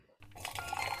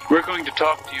We're going to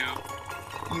talk to you.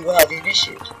 You are the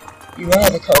initiate. You are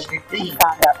the cosmic being. I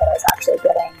found out that I was actually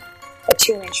getting a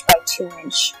 2-inch by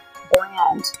 2-inch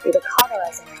brand through the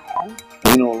cauterizing iron.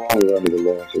 We no longer under the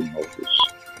laws of Moses.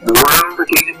 The world that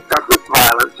he didn't cut with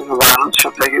violence, and the violence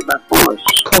shall take it by force.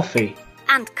 Coffee.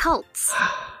 And cults.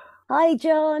 Hi,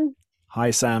 John.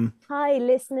 Hi, Sam. Hi,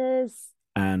 listeners.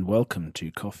 And welcome to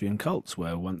Coffee and Cults,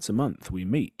 where once a month we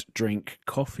meet, drink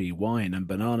coffee, wine and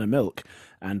banana milk,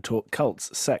 and talk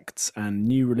cults, sects and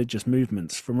new religious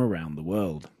movements from around the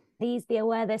world. Please be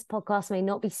aware this podcast may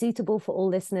not be suitable for all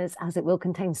listeners, as it will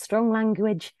contain strong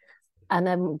language. And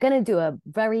I'm going to do a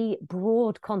very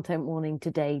broad content warning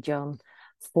today, John,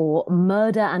 for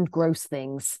murder and gross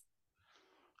things.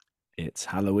 It's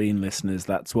Halloween, listeners.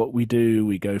 That's what we do.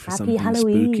 We go for Happy something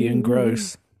Halloween. Spooky and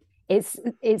gross.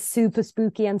 It's super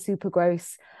spooky and super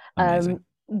gross. Amazing.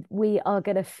 We are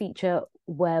going to feature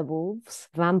werewolves,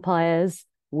 vampires,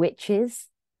 witches.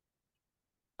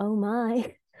 Oh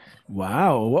my.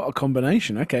 Wow, what a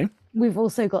combination. Okay. We've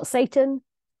also got Satan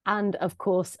and, of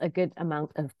course, a good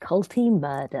amount of culty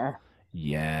murder.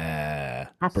 Yeah.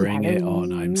 Happy Bring it on.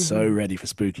 Halloween. I'm so ready for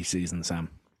spooky season, Sam.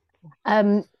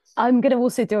 I'm going to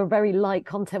also do a very light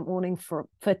content warning for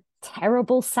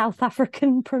terrible South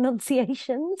African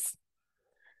pronunciations.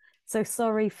 So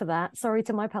sorry for that. Sorry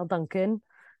to my pal Duncan.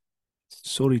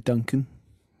 Sorry, Duncan.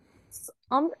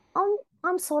 I'm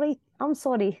sorry. I'm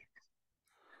sorry.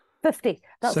 50.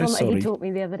 That's So one that sorry. he taught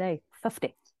me the other day.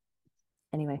 50.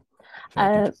 Anyway.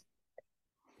 Very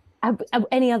good.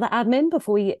 Any other admin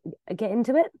before we get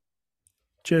into it?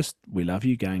 Just, we love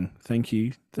you, gang. Thank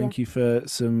you. Thank you for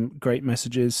some great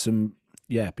messages.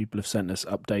 People have sent us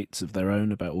updates of their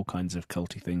own about all kinds of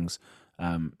culty things.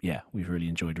 We've really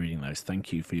enjoyed reading those.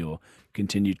 Thank you for your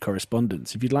continued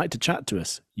correspondence. If you'd like to chat to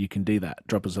us, you can do that.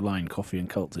 Drop us a line,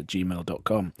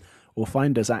 coffeeandcults@gmail.com, or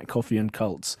find us at Coffee and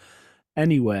Cults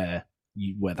anywhere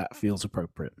where that feels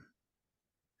appropriate.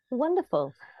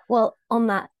 Wonderful. Well, on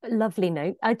that lovely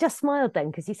note, I just smiled then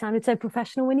because you sounded so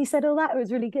professional when you said all that. It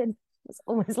was really good. It's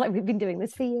almost like we've been doing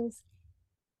this for years.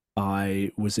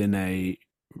 I was in a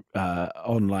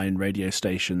online radio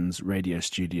station's radio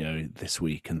studio this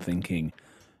week and thinking,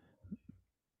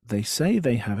 they say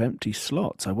they have empty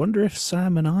slots. I wonder if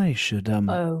Sam and I should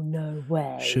oh, no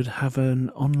way. should have an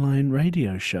online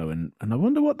radio show, and I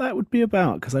wonder what that would be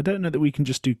about, because I don't know that we can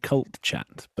just do cult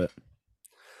chat, but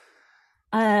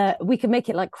we could make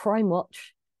it like Crime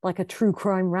Watch, like a true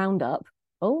crime roundup.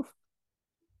 Oh,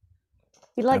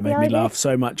 you like that the made me idea? laugh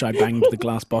so much I banged the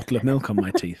glass bottle of milk on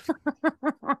my teeth.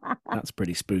 That's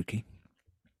pretty spooky.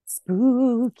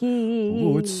 Spooky.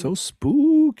 Oh, it's so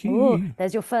spooky. Oh,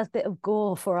 there's your first bit of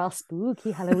gore for our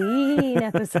spooky Halloween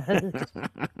episode.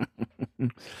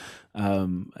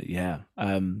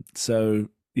 So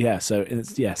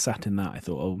it's sat in that. I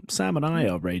thought, oh, Sam and I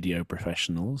are radio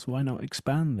professionals. Why not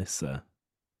expand this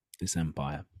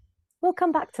empire? We'll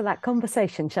come back to that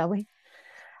conversation, shall we?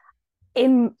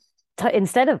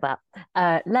 Instead of that,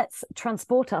 let's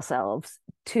transport ourselves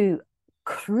to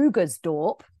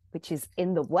Krugersdorp, which is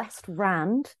in the West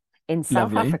Rand in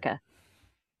South Lovely. Africa.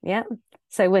 Yeah.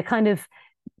 So we're kind of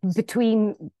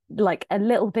between, like, a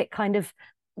little bit kind of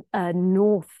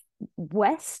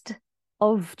northwest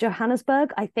of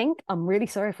Johannesburg, I think. I'm really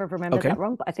sorry if I've remembered that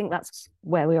wrong, but I think that's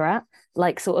where we were at,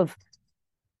 like sort of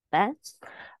there.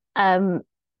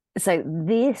 So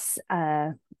this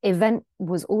event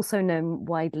was also known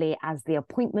widely as the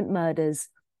Appointment Murders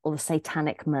or the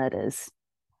Satanic Murders.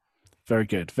 Very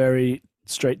good. Very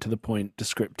straight to the point,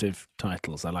 descriptive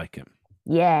titles. I like it.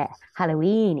 Yeah,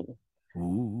 Halloweeny.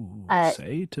 Ooh,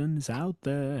 Satan's out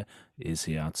there. Is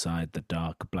he outside the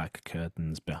dark black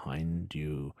curtains behind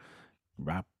you?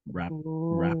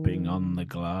 Rapping on the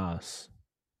glass.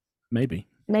 Maybe.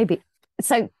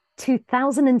 So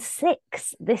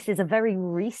 2006, this is a very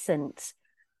recent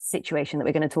situation that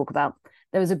we're going to talk about.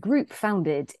 There was a group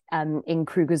founded in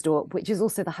Krugersdorp, which is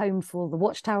also the home for the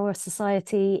Watchtower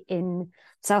Society in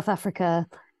South Africa.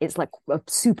 It's like a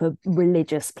super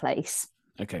religious place.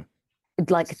 Okay.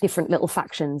 Like different little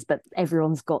factions, but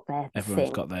everyone's got their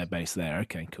thing. Got their base there.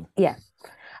 Okay, cool. Yeah.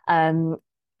 And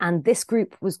this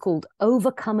group was called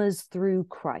Overcomers Through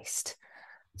Christ.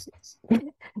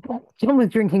 John was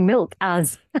drinking milk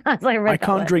as I read. I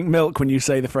can't drink milk when you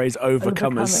say the phrase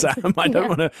overcomers, Sam. I don't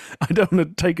want to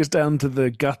take us down to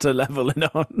the gutter level in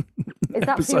our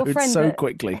episode so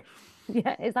quickly.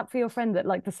 Yeah, is that for your friend that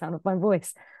liked the sound of my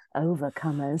voice?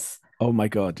 Overcomers. Oh my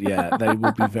God, yeah. They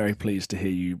would be very pleased to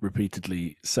hear you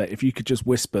repeatedly say, if you could just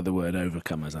whisper the word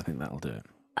overcomers, I think that'll do it.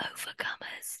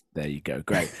 Overcomers. There you go.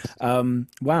 Great.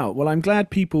 Wow. Well, I'm glad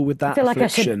people with that I feel like I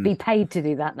affliction... should be paid to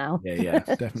do that now. Yeah.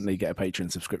 Definitely get a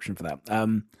Patreon subscription for that.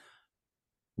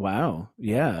 Wow.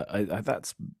 Yeah.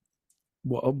 That's...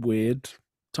 What a weird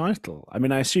title. I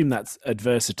mean, I assume that's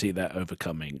adversity they're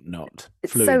overcoming, not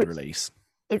fluid release.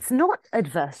 It's not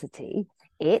adversity.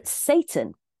 It's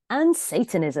Satan and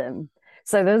Satanism.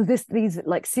 So there's these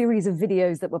like series of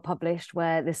videos that were published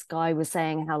where this guy was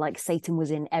saying how like Satan was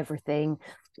in everything.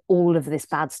 All of this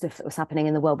bad stuff that was happening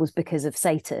in the world was because of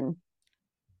Satan.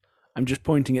 I'm just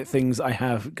pointing at things I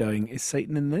have going, is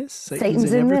Satan in this?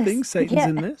 Satan's in everything? this. Satan's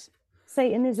in this?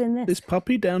 Satan is in this. This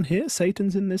puppy down here,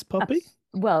 Satan's in this puppy?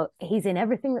 Well, he's in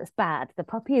everything that's bad. The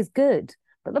puppy is good,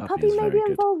 but the puppy may be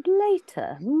involved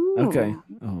later. Okay.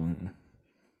 Oh.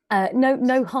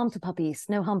 No harm to puppies.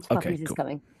 No harm to puppies is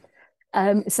coming.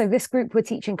 So this group were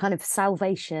teaching kind of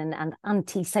salvation and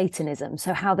anti-Satanism,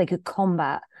 so how they could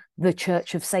combat the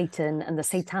Church of Satan and the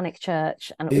Satanic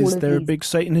Church and all of these. Is there a big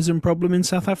Satanism problem in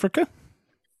South Africa?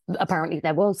 Apparently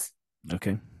there was.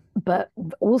 Okay. But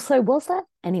also, was there?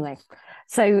 Anyway,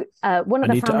 so one of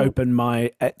the... I need to open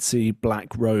my Etsy black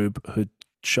robe hood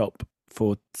shop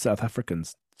for South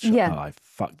Africans. Yeah. Oh, I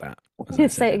fucked that.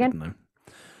 Say it again.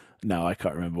 No, I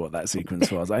can't remember what that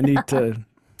sequence was. I need to...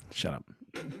 Shut up.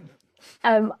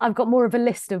 I've got more of a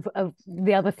list of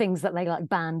the other things that they like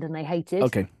banned and they hated.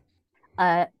 Okay.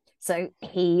 So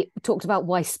he talked about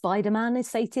why Spider-Man is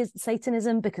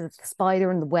Satanism, because of the spider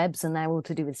and the webs, and they're all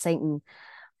to do with Satan.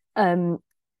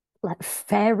 Like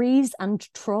fairies and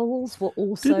trolls were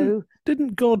also...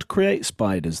 Didn't God create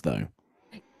spiders, though?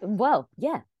 Well,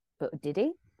 yeah, but did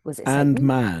he? Was it and Satan?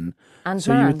 Man. And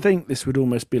so man. You would think this would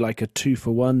almost be like a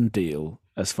 2-for-1 deal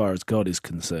as far as God is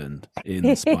concerned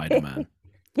in Spider-Man.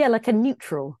 Yeah, like a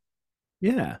neutral.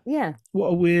 Yeah. Yeah. What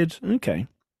a weird... Okay.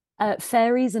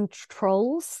 Fairies and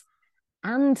trolls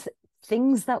and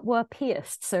things that were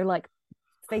pierced. So like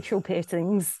facial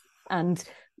piercings and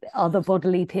other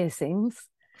bodily piercings.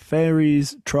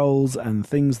 Fairies, trolls, and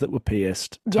things that were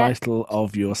pierced. Yeah. Title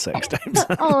of your sex tapes.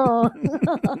 Oh.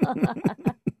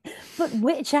 But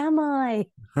which am I?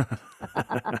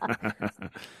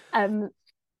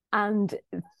 And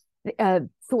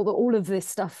thought that all of this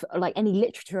stuff, like any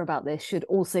literature about this, should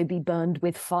also be burned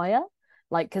with fire.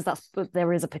 Like, because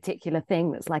there is a particular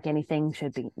thing that's like anything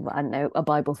should be, I don't know, a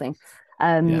Bible thing.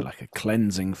 Yeah, like a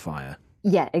cleansing fire.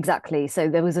 Yeah, exactly. So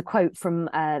there was a quote from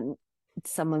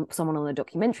someone on the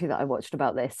documentary that I watched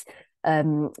about this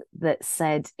that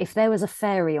said, if there was a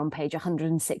fairy on page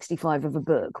 165 of a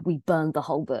book, we burned the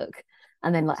whole book.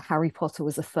 And then like Harry Potter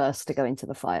was the first to go into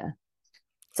the fire.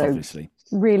 So obviously,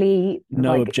 really,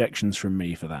 no objections from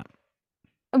me for that.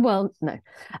 Well, no,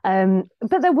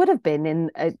 but there would have been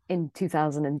in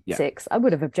 2006. Yeah. I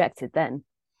would have objected then,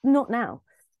 not now.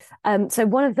 So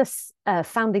one of the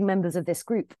founding members of this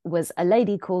group was a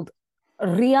lady called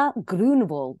Ria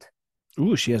Grunewald.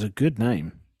 Ooh, she has a good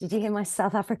name. Did you hear my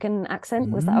South African accent?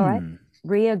 Was that all right?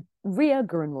 Ria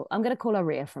Grunewald. I'm going to call her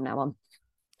Ria from now on.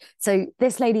 So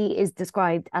this lady is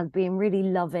described as being really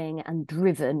loving and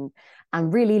driven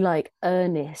and really like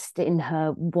earnest in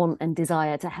her want and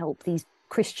desire to help these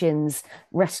Christians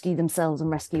rescue themselves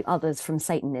and rescue others from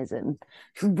Satanism.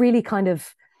 Really kind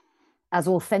of as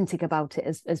authentic about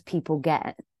it as people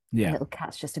get. Yeah. A little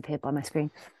cat's just appeared by my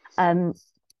screen.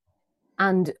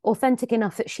 And authentic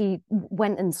enough that she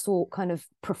went and sought kind of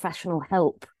professional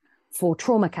help for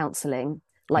trauma counselling,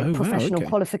 like professional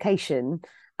qualification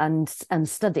and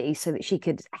study, so that she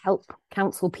could help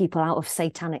counsel people out of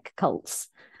satanic cults.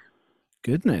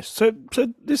 Goodness. So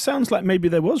this sounds like maybe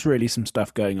there was really some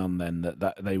stuff going on then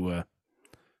that they were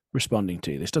responding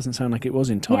to. This doesn't sound like it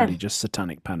was entirely just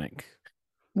satanic panic.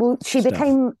 Well, she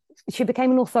became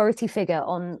an authority figure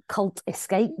on cult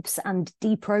escapes and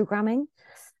deprogramming,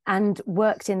 and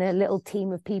worked in a little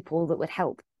team of people that would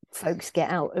help folks get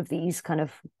out of these kind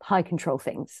of high control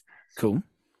things. Cool.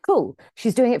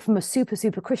 She's doing it from a super,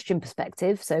 super Christian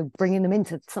perspective, so bringing them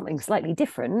into something slightly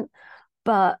different,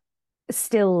 but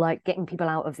still like getting people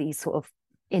out of these sort of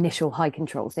initial high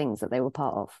control things that they were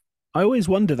part of. I always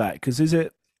wonder that, because is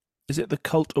it the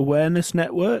Cult Awareness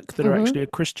Network that are actually a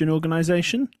Christian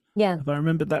organization? Yeah. Have I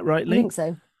remembered that rightly? I think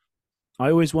so.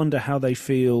 I always wonder how they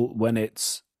feel when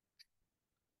it's,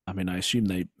 I mean, I assume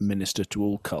they minister to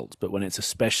all cults, but when it's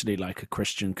especially like a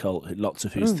Christian cult, lots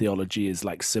of whose theology is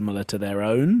like similar to their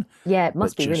own. Yeah, it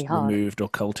must be really hard. Removed or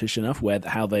cultish enough,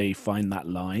 how they find that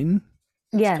line.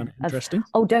 Yeah. It's kind of interesting.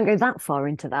 Don't go that far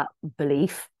into that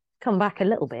belief. Come back a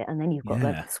little bit and then you've got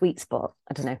the sweet spot.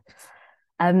 I don't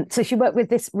know. So she worked with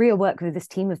this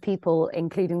team of people,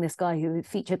 including this guy who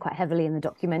featured quite heavily in the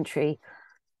documentary,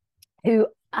 who,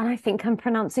 and I think I'm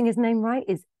pronouncing his name right,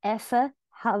 is Effa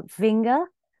Havinger.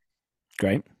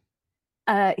 Great.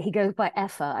 He goes by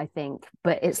Effa, I think,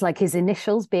 but it's like his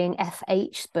initials being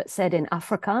FH, but said in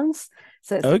Afrikaans.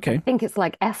 So Okay. I think it's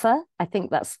like Effa. I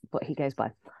think that's what he goes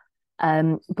by.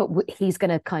 But he's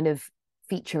going to kind of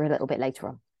feature a little bit later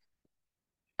on.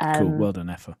 Cool. Well done,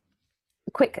 Effa.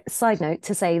 Quick side note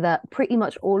to say that pretty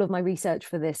much all of my research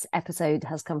for this episode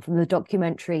has come from the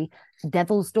documentary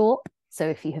Devil's Door. So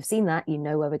if you have seen that, you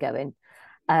know where we're going.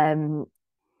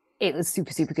 It was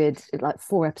super, super good. Like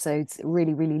 4 episodes,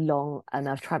 really, really long. And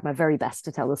I've tried my very best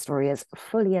to tell the story as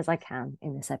fully as I can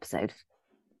in this episode.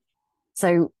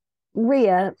 So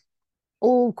Rhea,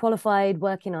 all qualified,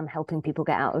 working on helping people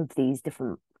get out of these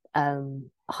different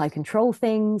high control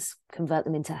things, convert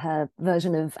them into her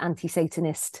version of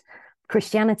anti-Satanist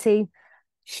Christianity.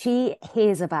 She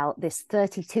hears about this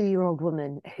 32-year-old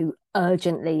woman who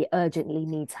urgently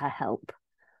needs her help.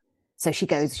 So she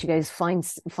goes,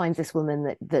 finds this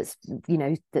woman that's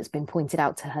been pointed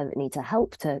out to her that needs her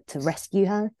help to rescue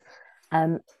her.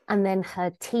 And then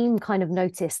her team kind of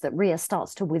notice that Rhea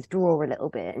starts to withdraw a little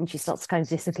bit and she starts to kind of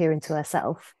disappear into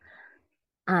herself.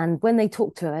 And when they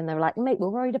talk to her and they're like, mate, we're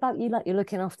worried about you, like you're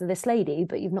looking after this lady,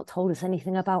 but you've not told us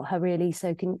anything about her really.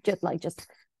 So can just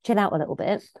chill out a little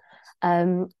bit.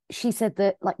 She said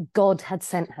that like God had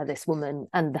sent her this woman,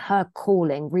 and her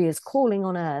calling, Rhea's calling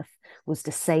on earth, was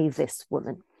to save this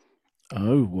woman.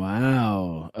 Oh,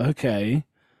 wow. Okay.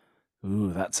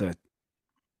 Ooh, that's a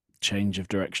change of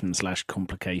direction /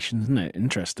 complication, isn't it?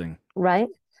 Interesting. Right.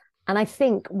 And I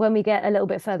think when we get a little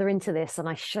bit further into this and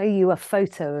I show you a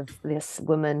photo of this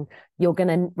woman, you're going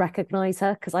to recognize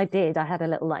her, because I did. I had a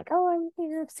little like,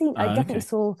 I've seen, I definitely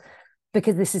saw,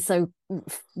 because this is so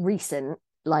recent,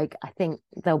 like I think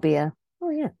there'll be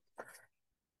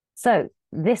So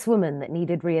this woman that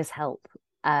needed Rhea's help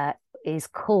is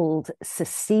called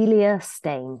Cecilia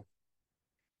Stain.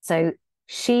 So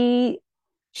she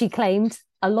claimed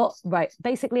a lot, right?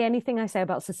 Basically anything I say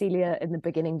about Cecilia in the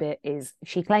beginning bit is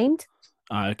she claimed.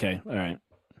 Okay, all right.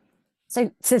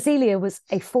 So Cecilia was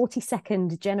a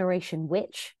 42nd generation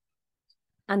witch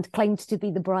and claimed to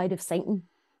be the bride of Satan.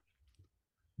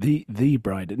 The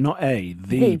bride, not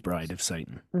the bride of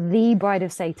Satan. The bride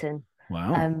of Satan.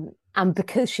 Wow. And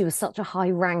because she was such a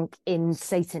high rank in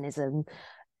Satanism,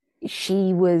 but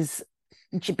she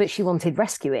wanted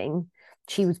rescuing.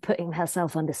 She was putting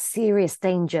herself under serious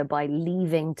danger by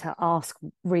leaving to ask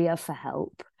Rhea for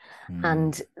help.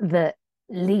 And that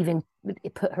leaving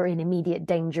put her in immediate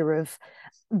danger of,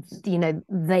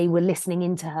 they were listening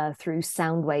into her through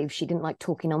sound waves. She didn't like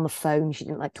talking on the phone. She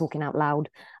didn't like talking out loud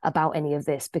about any of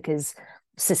this, because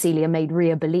Cecilia made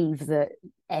Rhea believe that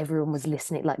everyone was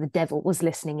listening, like the devil was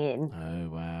listening in. Oh,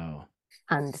 wow.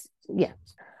 And yeah.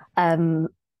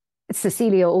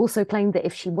 Cecilia also claimed that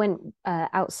if she went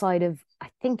outside of, I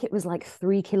think it was like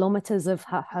 3 kilometers of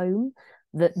her home,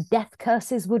 that death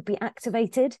curses would be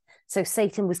activated. So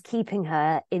Satan was keeping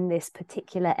her in this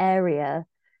particular area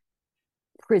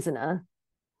prisoner,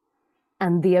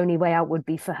 and the only way out would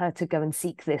be for her to go and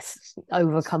seek this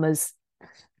overcomers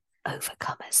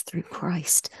through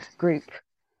Christ group.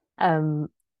 And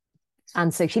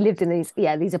so she lived in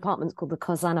these apartments called the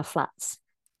Kozana Flats.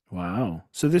 Wow.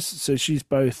 So she's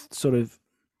both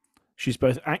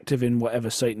active in whatever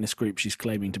Satanist group she's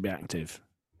claiming to be active,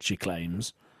 she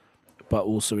claims, but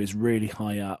also is really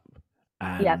high up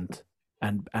and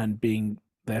being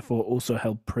therefore also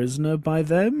held prisoner by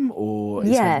them, or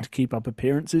is having to keep up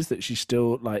appearances that she's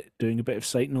still like doing a bit of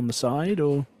Satan on the side,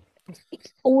 or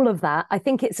all of that. I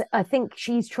think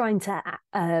she's trying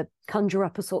to conjure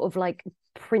up a sort of like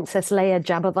Princess Leia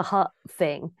Jabba the Hutt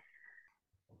thing,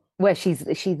 where she's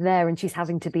there and she's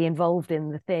having to be involved in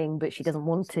the thing, but she doesn't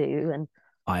want to. And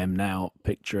I am now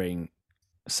picturing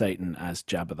Satan as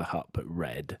Jabba the Hutt, but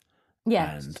red.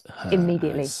 Yeah, and her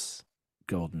immediately as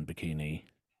golden bikini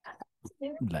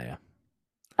Leia.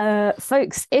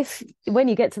 Folks, if when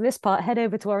you get to this part, head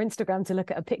over to our Instagram to look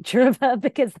at a picture of her,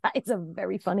 because that is a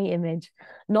very funny image.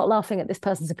 Not laughing at this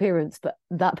person's appearance, but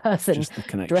that person just the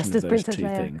connection dressed of as those Princess two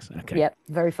Leia. things. Okay. Yep,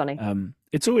 very funny.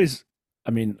 It's always,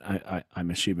 I mean,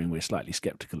 I'm assuming we're slightly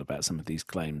skeptical about some of these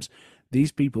claims.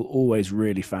 These people always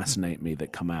really fascinate me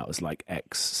that come out as like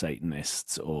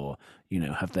ex-Satanists, or,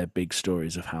 have their big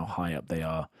stories of how high up they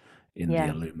are in the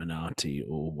Illuminati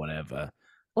or whatever.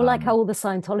 Or like how all the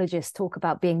Scientologists talk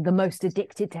about being the most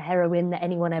addicted to heroin that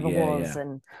anyone ever was.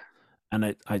 And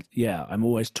I'm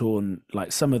always torn.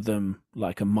 Like some of them,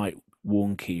 like a Mike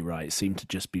Warnke, right, seem to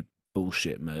just be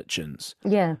bullshit merchants.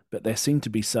 Yeah. But there seem to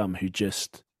be some who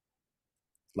just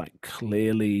like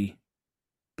clearly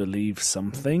believe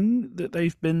something that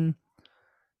they've been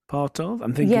part of.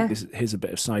 I'm thinking here's a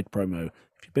bit of side promo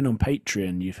if you've been on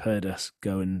Patreon, you've heard us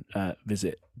go and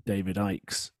visit David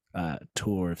Icke's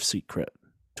tour of secret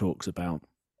talks about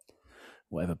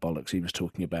whatever bollocks he was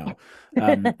talking about.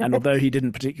 And although he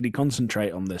didn't particularly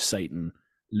concentrate on the Satan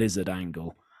lizard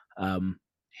angle,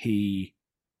 he,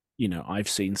 I've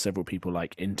seen several people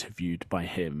like interviewed by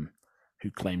him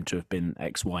who claim to have been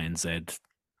X, Y, and Z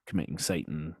committing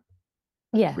Satan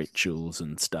rituals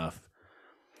and stuff.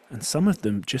 And some of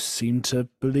them just seem to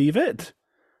believe it.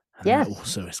 And that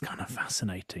also is kind of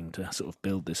fascinating to sort of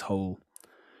build this whole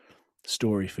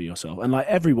story for yourself. And like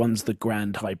everyone's the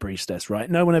grand high priestess, right?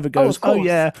 No one ever goes, oh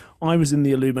yeah, I was in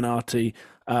the Illuminati.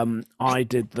 I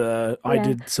did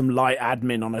some light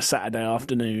admin on a Saturday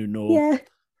afternoon, or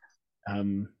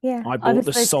I bought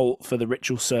the salt for the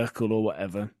ritual circle or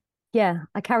whatever. Yeah,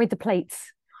 I carried the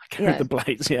plates. The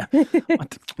plates, yeah.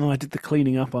 I did the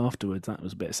cleaning up afterwards. That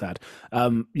was a bit sad.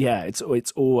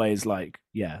 It's always like,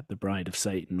 the bride of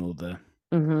Satan or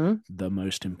the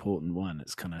most important one.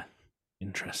 It's kind of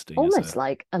interesting. Almost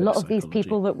like a lot of these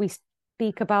people that we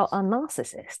speak about are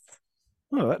narcissists.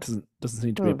 Well, that doesn't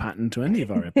seem to be a pattern to any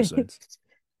of our episodes.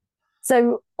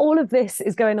 So all of this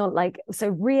is going on. So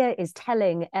Rhea is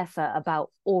telling Effa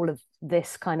about all of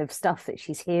this kind of stuff that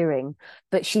she's hearing,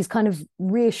 but she's kind of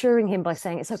reassuring him by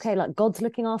saying, it's okay, like God's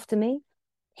looking after me.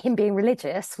 Him being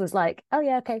religious was like, oh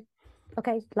yeah, okay,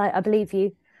 like I believe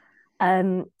you.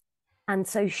 And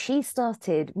so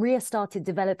Rhea started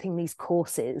developing these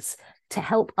courses to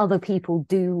help other people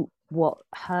do what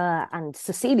her and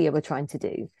Cecilia were trying to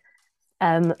do.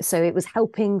 So it was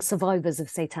helping survivors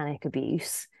of satanic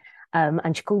abuse.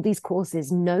 And she called these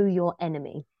courses Know Your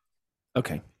Enemy.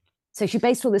 Okay. So she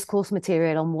based all this course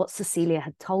material on what Cecilia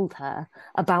had told her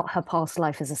about her past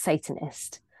life as a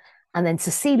Satanist. And then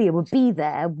Cecilia would be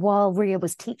there while Rhea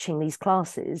was teaching these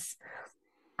classes.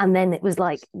 And then it was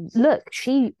like, look,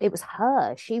 it was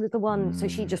her. She was the one. So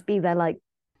she'd just be there like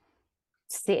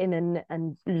sitting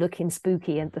and looking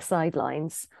spooky at the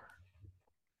sidelines.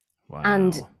 Wow.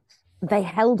 And they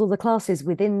held all the classes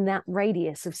within that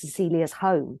radius of Cecilia's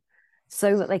home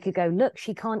so that they could go, look,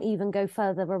 she can't even go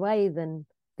further away than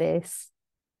this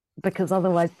because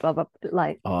otherwise, blah, blah,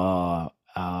 like.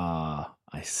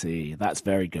 I see. That's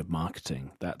very good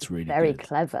marketing. That's really very good.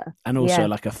 Clever. And also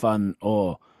like a fun,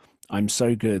 I'm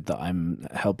so good that I'm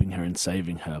helping her and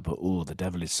saving her, but the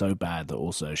devil is so bad that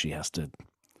also she's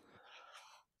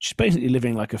basically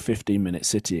living like a 15-minute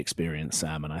city experience,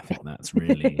 Sam, and I think that's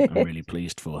really, I'm really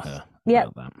pleased for her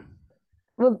about that.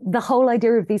 Well, the whole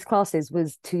idea of these classes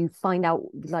was to find out,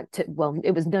 it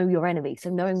was know your enemy. So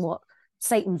knowing what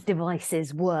Satan's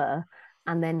devices were,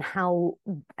 and then how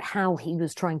he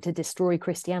was trying to destroy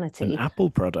Christianity. An Apple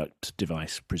product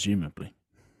device, presumably.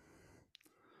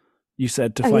 You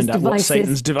said to find out what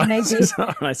Satan's devices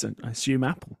are. I assume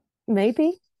Apple.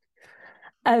 Maybe.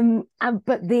 But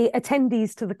the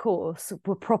attendees to the course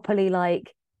were properly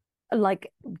like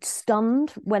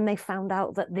stunned when they found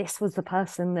out that this was the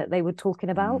person that they were talking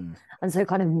about, and so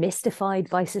kind of mystified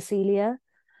by Cecilia.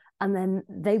 And then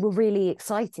they were really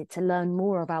excited to learn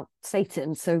more about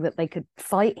Satan so that they could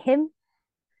fight him.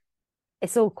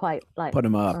 It's all quite like put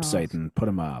him up, Satan, put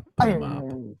him up, put him up.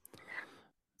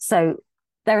 So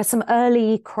there are some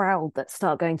early crowd that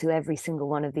start going to every single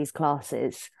one of these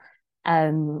classes.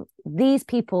 These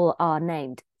people are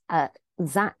named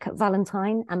Zach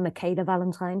Valentine and Michaela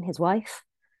Valentine, his wife.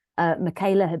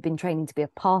 Michaela had been training to be a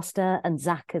pastor, and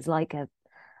Zach is like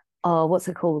what's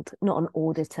it called? Not an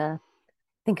auditor.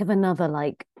 Think of another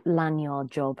like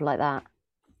lanyard job like that.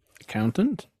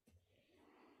 Accountant?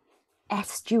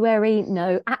 Estuary?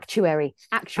 No, actuary.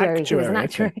 Actuary. He was an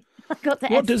actuary.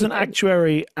 Okay. What does an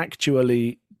actuary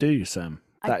actually do, Sam?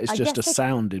 That is just a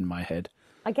sound in my head.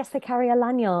 I guess they carry a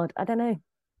lanyard. I don't know.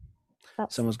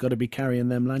 Someone's got to be carrying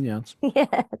them lanyards. Yeah,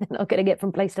 they're not going to get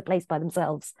from place to place by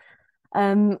themselves.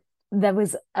 There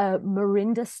was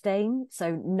Marinda Stain,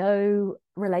 so no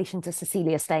relation to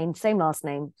Cecilia Stain, same last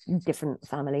name, different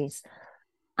families.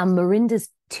 And Marinda's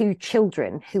two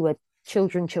children, who were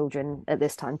children at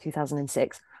this time,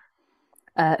 2006,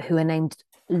 who are named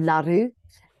Larue.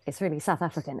 It's really South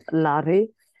African, Larue.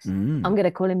 I'm going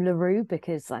to call him LaRue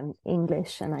because I'm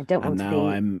English and I don't want to be. And now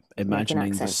I'm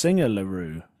imagining the singer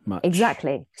LaRue.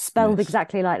 Exactly. Spelled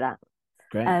exactly like that.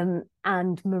 Great.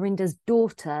 And Marinda's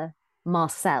daughter,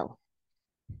 Marcel.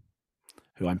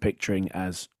 Who I'm picturing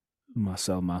as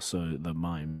Marcel Marceau, the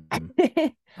mime.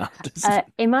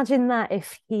 Imagine that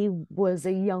if he was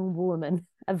a young woman,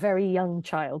 a very young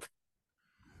child.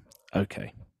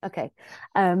 Okay.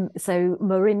 So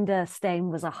Marinda Stain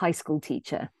was a high school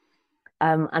teacher.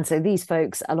 And so these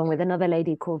folks, along with another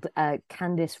lady called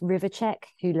Candice Rivercheck,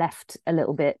 who left a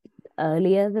little bit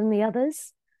earlier than the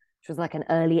others, which was like an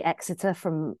early Exeter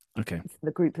from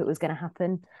the group that was going to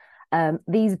happen.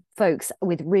 These folks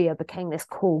with Rhea became this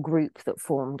core group that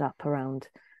formed up around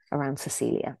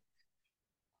Cecilia.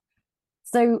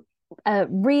 So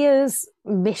Rhea's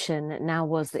mission now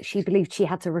was that she believed she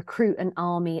had to recruit an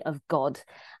army of God,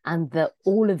 and that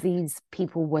all of these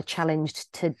people were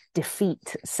challenged to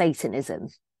defeat Satanism.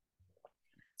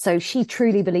 So she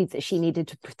truly believed that she needed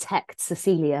to protect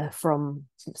Cecilia from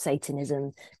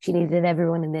Satanism. She needed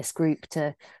everyone in this group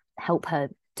to help her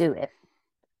do it.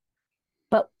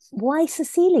 But why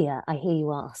Cecilia, I hear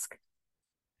you ask?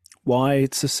 Why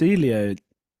Cecilia,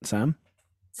 Sam?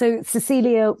 So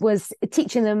Cecilia was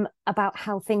teaching them about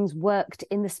how things worked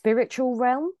in the spiritual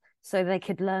realm, so they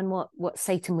could learn what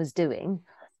Satan was doing.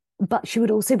 But she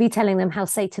would also be telling them how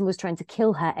Satan was trying to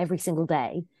kill her every single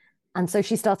day. And so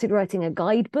she started writing a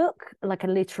guidebook, like a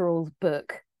literal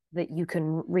book that you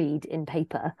can read in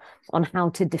paper, on how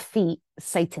to defeat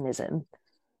Satanism,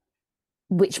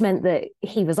 which meant that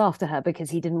he was after her because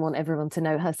he didn't want everyone to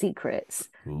know her secrets.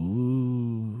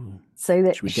 Ooh. So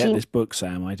that should we get this book,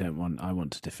 Sam? I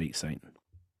want to defeat Satan.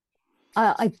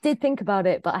 I did think about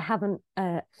it, but I haven't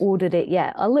ordered it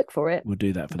yet. I'll look for it. We'll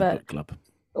do that for the book club.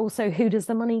 Also, who does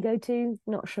the money go to?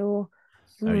 Not sure.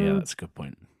 Oh, yeah, that's a good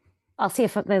point. I'll see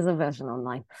if there's a version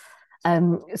online.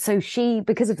 So she,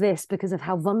 because of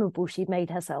how vulnerable she'd made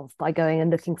herself by going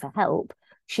and looking for help,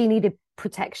 she needed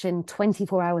protection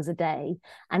 24 hours a day.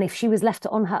 And if she was left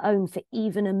on her own for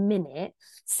even a minute,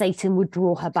 Satan would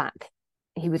draw her back.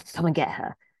 He would come and get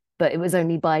her. But it was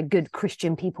only by good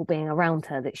Christian people being around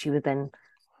her that she was then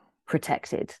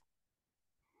protected.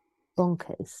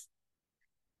 Bonkers.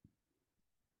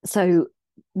 So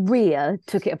Rhea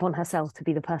took it upon herself to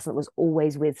be the person that was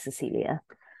always with Cecilia.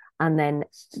 And then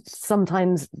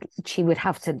sometimes she would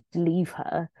have to leave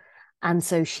her. And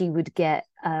so she would get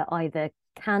either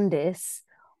Candice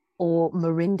or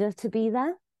Marinda to be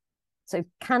there. So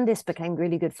Candice became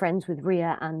really good friends with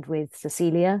Rhea and with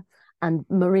Cecilia. And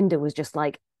Marinda was just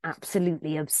like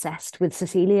absolutely obsessed with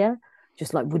Cecilia,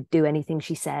 just like would do anything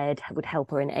she said, would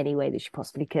help her in any way that she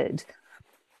possibly could.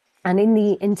 And in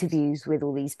the interviews with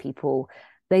all these people,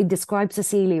 they described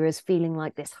Cecilia as feeling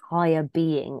like this higher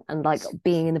being and like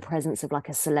being in the presence of like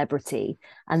a celebrity.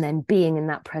 And then being in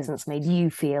that presence made you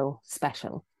feel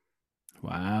special.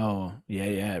 Wow.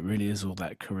 Yeah. It really is all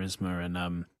that charisma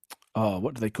and,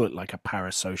 what do they call it? Like a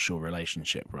parasocial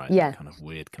relationship, right? Yeah. That kind of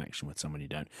weird connection with someone you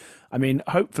don't. I mean,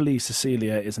 hopefully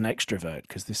Cecilia is an extrovert,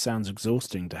 because this sounds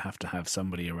exhausting to have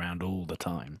somebody around all the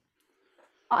time.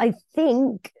 I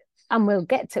think... and we'll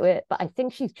get to it, but I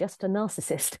think she's just a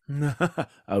narcissist.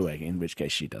 Oh, in which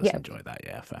case she does enjoy that,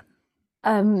 yeah,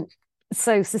 fair.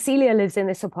 So Cecilia lives in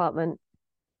this apartment,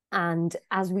 and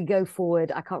as we go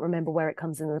forward, I can't remember where it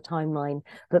comes in the timeline,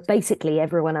 but basically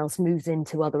everyone else moves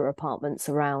into other apartments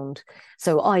around.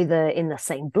 So either in the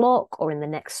same block or in the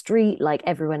next street, like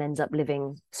everyone ends up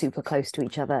living super close to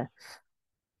each other.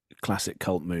 Classic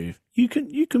cult move. You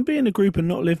can be in a group and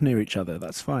not live near each other.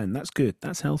 That's fine. That's good.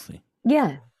 That's healthy.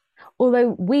 Yeah.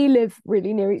 Although we live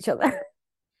really near each other.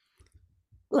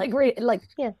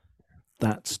 Yeah.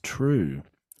 That's true.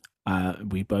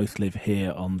 We both live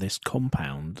here on this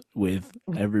compound with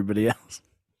everybody else.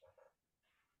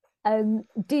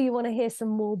 Do you want to hear some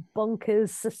more bonkers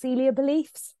Cecilia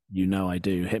beliefs? You know I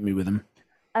do. Hit me with them.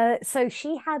 So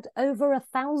she had over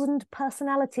 1,000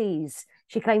 personalities.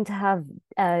 She claimed to have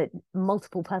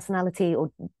multiple personality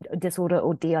or disorder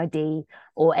or DID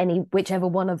or whichever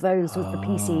one of those was the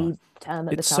PC term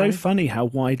at the time. It's so funny how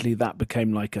widely that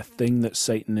became like a thing that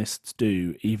Satanists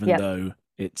do, even though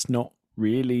it's not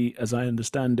really, as I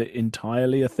understand it,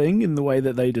 entirely a thing in the way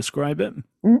that they describe it.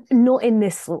 Not in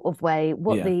this sort of way.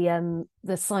 What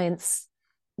the science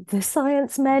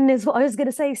men is what I was going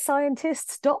to say,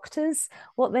 scientists, doctors,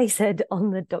 what they said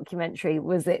on the documentary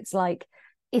was it's like,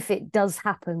 if it does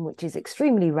happen, which is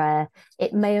extremely rare,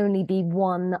 it may only be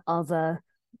one other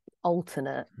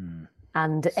alternate,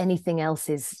 and anything else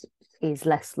is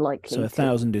less likely. So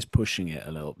 1,000 is pushing it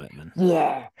a little bit, then.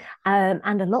 Yeah,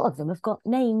 and a lot of them have got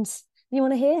names. You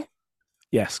want to hear?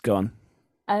 Yes, go on.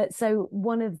 So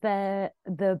one of the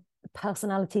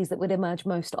personalities that would emerge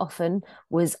most often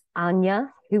was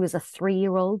Anya, who was a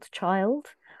 3-year-old child,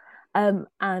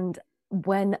 and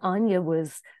when Anya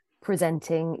was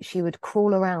presenting, she would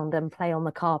crawl around and play on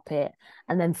the carpet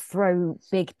and then throw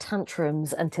big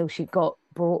tantrums until she got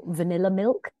brought vanilla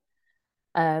milk,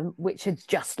 which had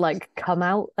just like come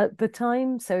out at the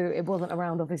time, so it wasn't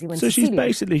around obviously when Cecilia... she's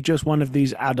basically just one of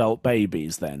these adult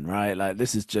babies then, right? Like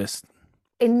this is just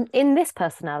in this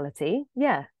personality,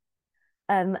 yeah.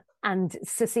 And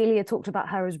Cecilia talked about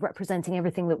her as representing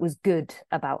everything that was good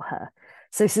about her.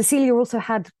 So Cecilia also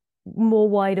had more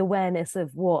wide awareness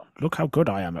of what. Look how good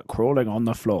I am at crawling on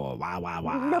the floor. Wow, wow,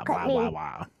 wow, Look at wow, me. wow,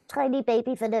 wow. Tiny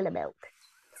baby vanilla milk.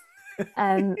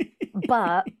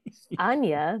 But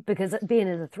Anya, because being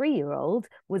as a 3-year-old,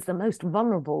 was the most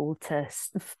vulnerable to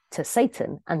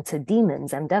Satan and to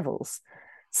demons and devils.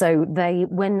 So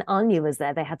when Anya was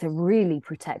there, they had to really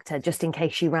protect her just in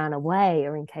case she ran away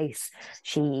or in case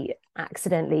she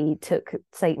accidentally took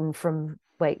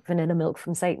vanilla milk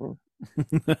from Satan.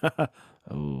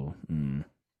 Oh.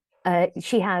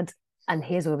 She had, and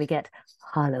here's where we get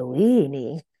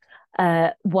Halloweeny.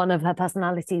 One of her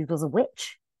personalities was a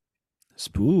witch.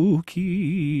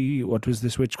 Spooky. What was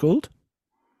this witch called?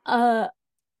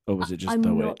 Or was it just I'm the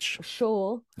not witch?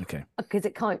 sure. Okay. Because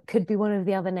it could be one of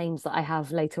the other names that I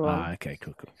have later on. Okay,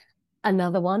 cool.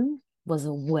 Another one was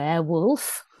a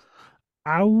werewolf.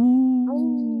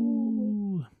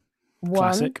 Ow.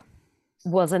 Classic.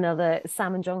 Was another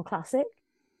Sam and John classic.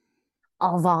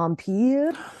 A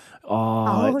vampire.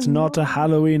 Oh, it's not a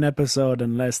Halloween episode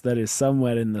unless there is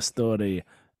somewhere in the story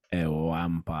a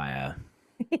vampire.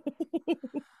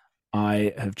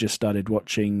 I have just started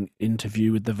watching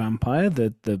Interview with the Vampire,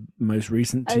 the most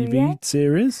recent TV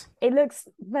series. It looks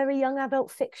very young adult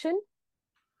fiction.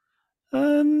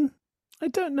 I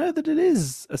don't know that it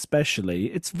is, especially.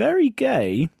 It's very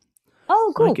gay.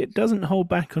 Oh, cool. Like, it doesn't hold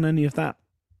back on any of that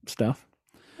stuff.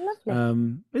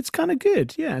 Lovely. It's kind of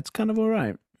good. Yeah, it's kind of all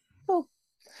right. Cool.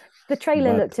 The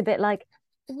trailer looked a bit like...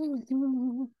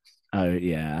 Oh,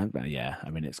 yeah. I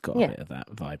mean, it's got a bit of that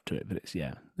vibe to it, but it's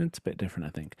a bit different, I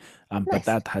think. Nice. But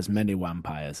that has many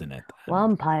vampires in it.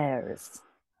 Vampires.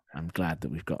 I'm glad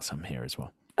that we've got some here as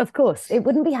well. Of course. It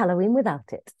wouldn't be Halloween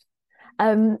without it.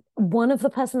 One of the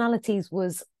personalities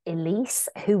was Elise,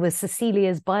 who was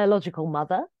Cecilia's biological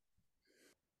mother.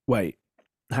 Wait,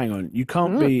 hang on. You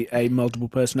can't be a multiple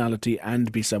personality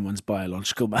and be someone's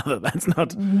biological mother. That's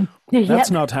not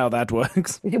how that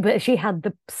works. But she had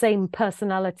the same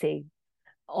personality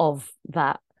of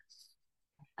that.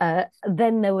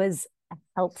 Then there was a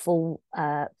helpful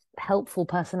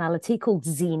personality called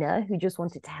Xena, who just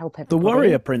wanted to help everybody. The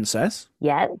warrior princess.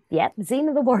 Yeah,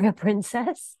 Xena the warrior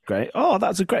princess. Great. Oh,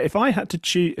 that's a great. If I had to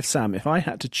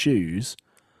choose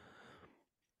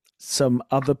some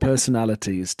other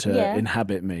personalities to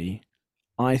inhabit me,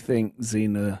 I think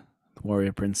Xena the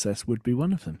warrior princess would be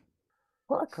one of them.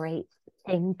 What a great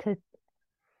thing to...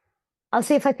 I'll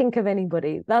see if I think of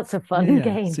anybody. That's a fun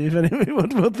game. See if anybody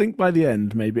we'll think by the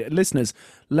end, maybe. Listeners,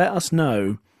 let us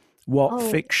know what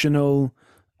fictional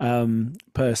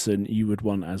person you would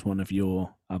want as one of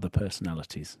your other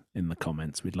personalities in the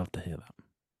comments. We'd love to hear that.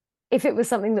 If it was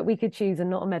something that we could choose and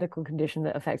not a medical condition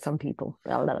that affects some people.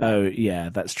 Oh, yeah,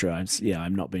 that's true.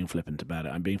 I'm not being flippant about it.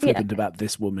 I'm being flippant about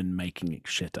this woman making it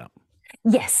shit up.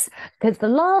 Yes, because the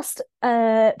last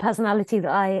personality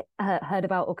that I heard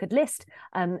about or could list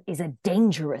is a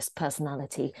dangerous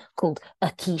personality called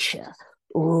Akeisha.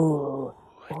 Ooh,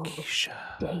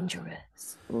 Akeisha.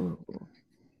 Dangerous. Ooh.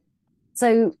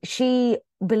 So she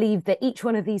believed that each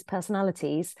one of these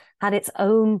personalities had its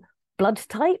own blood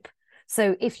type.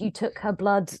 So if you took her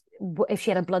blood, if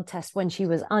she had a blood test when she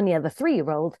was Anya, the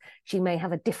 3-year-old, she may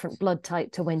have a different blood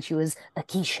type to when she was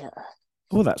Akeisha.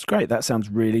 Oh, that's great. That sounds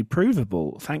really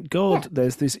provable. Thank God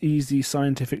there's this easy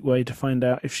scientific way to find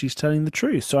out if she's telling the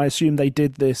truth. So I assume they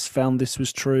did this, found this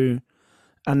was true,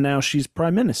 and now she's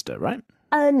Prime Minister, right?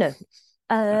 No.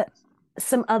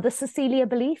 Some other Cecilia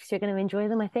beliefs, you're going to enjoy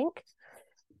them, I think.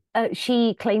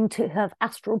 She claimed to have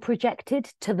astral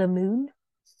projected to the moon.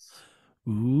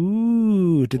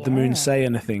 Ooh, did the moon say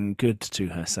anything good to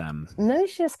her, Sam? No,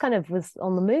 she just kind of was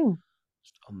on the moon.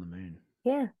 Just on the moon.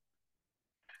 Yeah.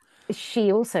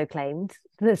 She also claimed,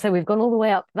 so we've gone all the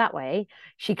way up that way,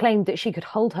 she claimed that she could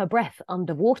hold her breath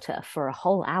underwater for a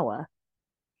whole hour.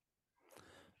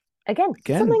 Again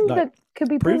something that could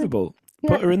be provable.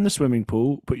 Put her in the swimming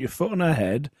pool, put your foot on her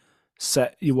head,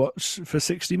 set your watch for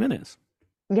 60 minutes.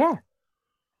 Yeah.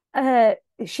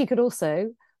 She could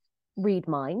also read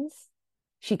minds.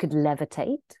 She could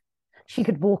levitate. She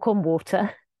could walk on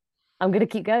water. I'm going to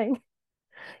keep going.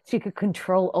 She could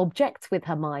control objects with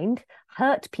her mind,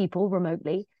 hurt people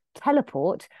remotely,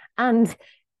 teleport, and...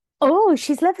 Oh,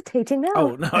 she's levitating now.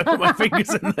 Oh, no, I put my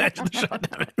fingers in there to the shot,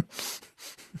 damn it.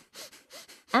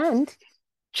 And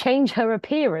change her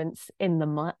appearance in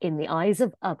the eyes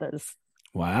of others.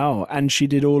 Wow. And she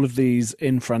did all of these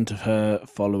in front of her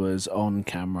followers on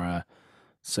camera.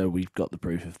 So we've got the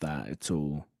proof of that. It's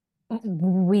all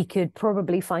We could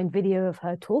probably find video of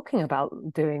her talking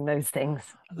about doing those things.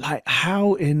 Like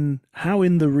how in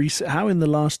the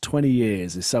last 20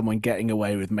 years is someone getting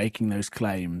away with making those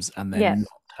claims and then Yeah. not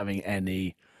having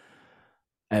any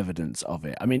evidence of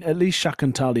it? I mean, at least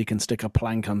Shakuntali can stick a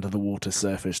plank under the water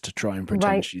surface to try and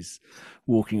pretend Right. she's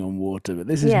walking on water, but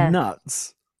this is Yeah.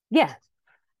 nuts. Yeah.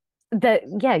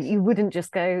 You wouldn't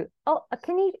just go, oh,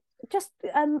 can you just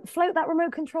float that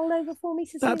remote control over for me,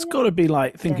 Cecilia? That's got to be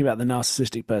like thinking about the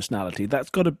narcissistic personality.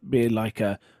 That's got to be like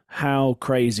a how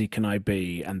crazy can I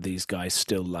be and these guys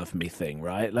still love me thing,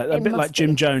 right? Like, a It bit must like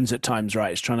Jim be. Jones at times,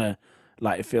 right? It's trying to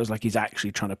like it feels like he's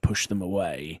actually trying to push them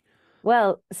away.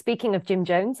 Well, speaking of Jim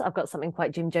Jones, I've got something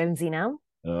quite Jim Jonesy now.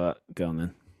 Go on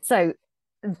then. So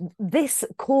this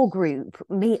core group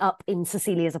meet up in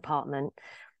Cecilia's apartment.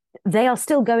 They are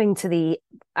still going to the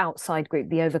outside group,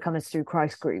 the Overcomers Through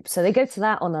Christ group. So they go to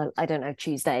that on a, I don't know,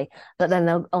 Tuesday, but then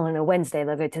on a Wednesday,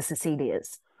 they'll go to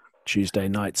Cecilia's. Tuesday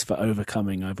nights for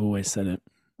overcoming. I've always said it.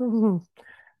 So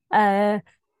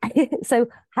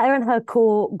her and her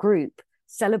core group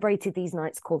celebrated these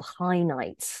nights called High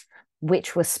Nights,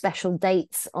 which were special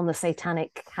dates on the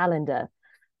satanic calendar.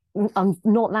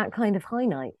 Not that kind of high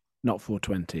night. Not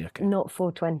 420, okay. Not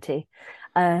 420.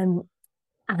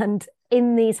 And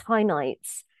in these high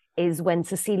nights is when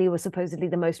Cecilia was supposedly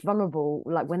the most vulnerable,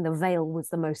 like when the veil was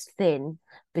the most thin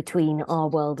between our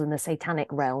world and the satanic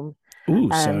realm. Ooh,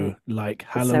 so like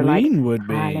Halloween would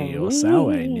be, Halloween. or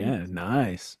Samhain. Yeah,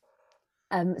 nice.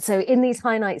 So in these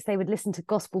high nights, they would listen to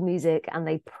gospel music and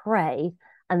they pray,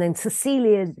 and then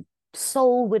Cecilia's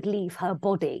soul would leave her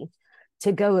body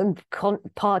to go and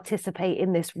participate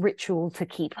in this ritual to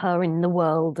keep her in the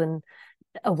world and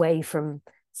away from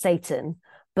Satan.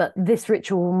 But this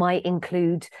ritual might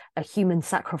include a human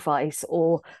sacrifice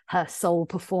or her soul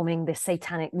performing this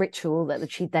satanic ritual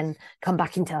that she'd then come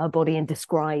back into her body and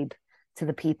describe to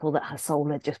the people that her soul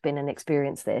had just been and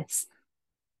experienced this.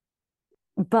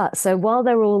 But so while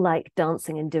they're all like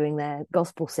dancing and doing their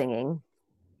gospel singing,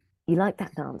 you liked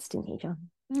that dance, didn't you, John?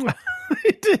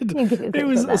 I did. It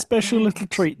was a special little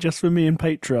treat just for me and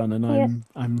Patreon, and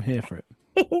I'm here for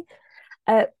it.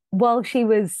 While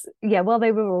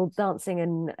they were all dancing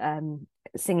and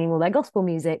singing all their gospel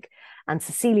music, and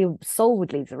Cecilia's soul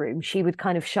would leave the room, she would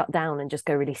kind of shut down and just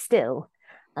go really still.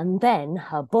 And then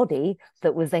her body,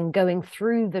 that was then going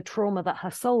through the trauma that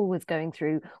her soul was going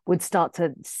through, would start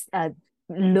to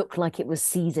look like it was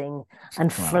seizing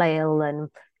and flail and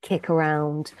kick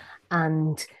around.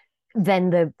 And then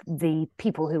the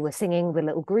people who were singing, the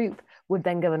little group, would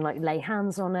then go and like lay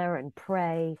hands on her and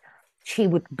pray. She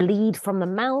would bleed from the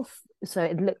mouth, so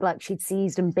it looked like she'd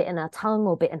seized and bitten her tongue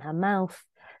or bitten her mouth.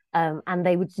 And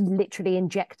they would literally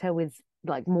inject her with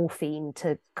like morphine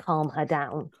to calm her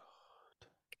down.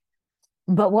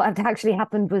 But what had actually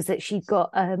happened was that she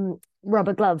got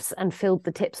rubber gloves and filled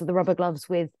the tips of the rubber gloves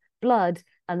with blood,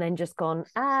 and then just gone,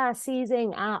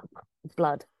 seizing,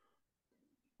 blood.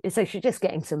 So she's just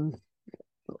getting some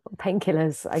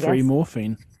painkillers, I guess. Free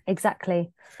morphine.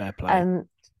 Exactly. Fair play.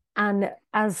 And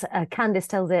as Candice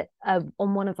tells it,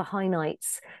 on one of the high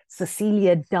nights,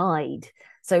 Cecilia died.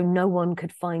 So no one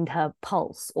could find her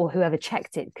pulse, or whoever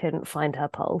checked it couldn't find her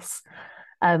pulse.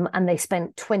 And they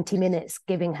spent 20 minutes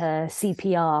giving her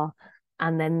CPR.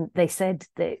 And then they said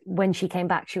that when she came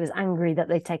back, she was angry that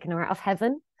they'd taken her out of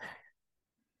heaven.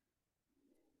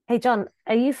 Hey, John,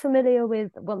 are you familiar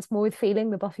with Once More with Feeling,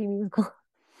 the Buffy musical?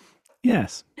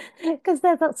 Yes. Because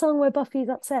there's that song where Buffy's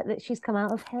upset that she's come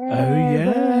out of heaven. Oh,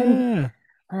 yeah.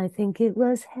 I think it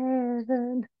was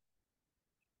heaven.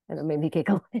 And it made me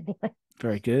giggle anyway.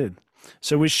 Very good.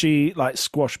 So was she like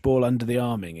squash ball under the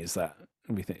arming? Is that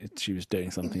we think she was doing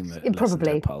something that lessened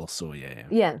her pulse? Or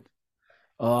yeah.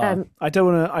 I don't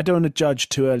want to judge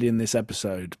too early in this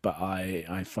episode, but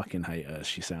I fucking hate her.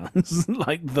 She sounds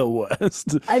like the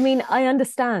worst. I mean, I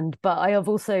understand, but I have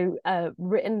also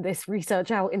written this research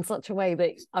out in such a way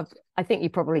that I think you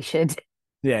probably should.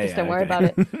 Just don't worry about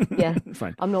it. Yeah,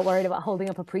 fine. I'm not worried about holding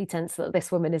up a pretense that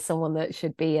this woman is someone that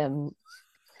should be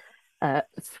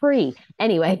free.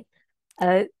 Anyway,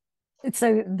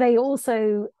 so they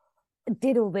also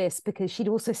did all this because she'd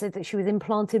also said that she was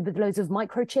implanted with loads of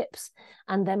microchips,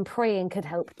 and then praying could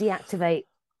help deactivate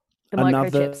the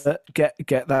microchips.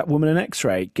 Get that woman an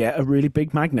X-ray, get a really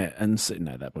big magnet, and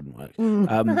no, that wouldn't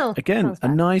work. Again, a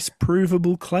nice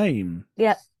provable claim.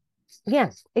 Yeah,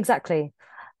 exactly.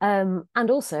 And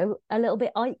also a little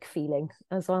bit Ike feeling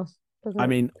as well. I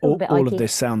mean, all of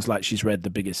this sounds like she's read The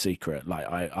Biggest Secret. Like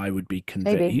I would be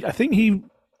convinced.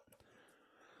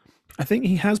 I think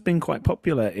he has been quite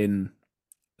popular in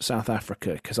South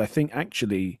Africa, because I think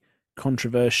actually,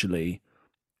 controversially,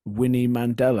 Winnie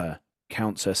Mandela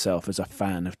counts herself as a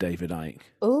fan of David Icke.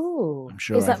 Oh, I'm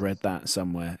sure I've read that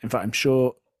somewhere. In fact, I'm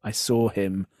sure I saw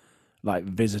him like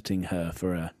visiting her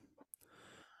for a.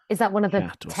 Is that one of the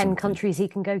 10 something. countries he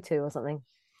can go to or something?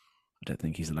 I don't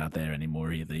think he's allowed there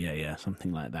anymore either. Yeah,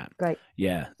 something like that. Great.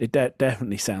 Yeah, it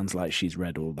definitely sounds like she's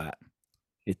read all that.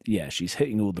 She's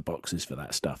hitting all the boxes for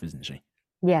that stuff, isn't she?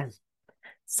 Yeah.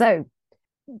 So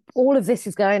all of this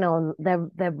is going on.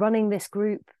 They're running this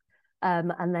group,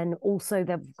 and then also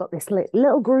they've got this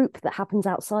little group that happens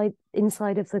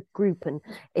inside of the group, and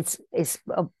it's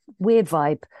a weird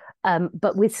vibe.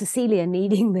 But with Cecilia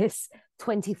needing this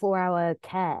 24-hour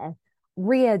care,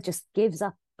 Rhea just gives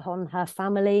up on her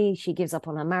family. She gives up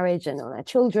on her marriage and on her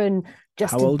children.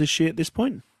 How old is she at this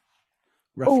point?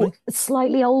 Roughly? Oh,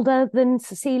 slightly older than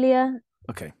Cecilia.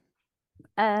 Okay.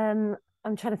 I'm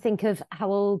trying to think of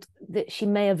how old that she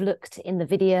may have looked in the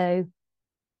video.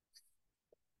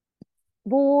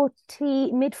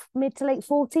 40, mid to late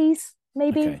 40s,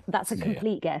 maybe. Okay. That's a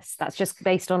complete guess. That's just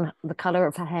based on the color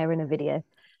of her hair in a video.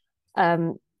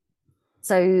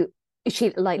 So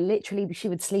she literally she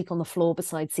would sleep on the floor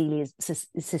beside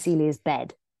Cecilia's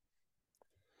bed.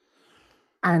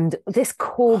 And this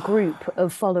core group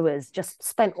of followers just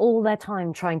spent all their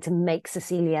time trying to make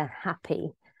Cecilia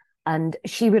happy. And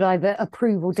she would either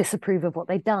approve or disapprove of what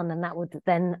they'd done.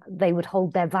 And they would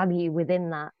hold their value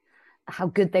within that, how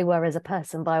good they were as a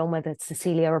person by on whether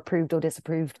Cecilia approved or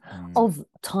disapproved of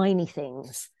tiny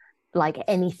things. Like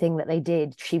anything that they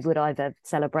did, she would either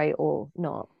celebrate or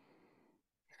not.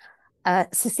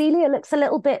 Cecilia looks a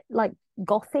little bit like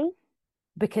gothy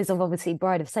because of obviously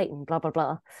Bride of Satan, blah, blah,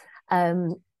 blah.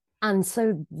 And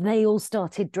so they all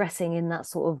started dressing in that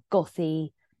sort of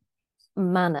gothy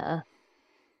manner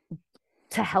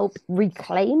to help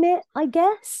reclaim it, I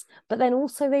guess. But then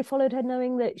also they followed her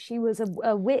knowing that she was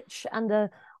a witch and a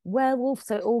werewolf.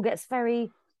 So it all gets very...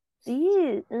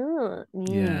 Yeah.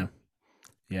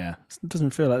 It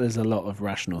doesn't feel like there's a lot of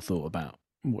rational thought about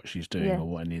what she's doing or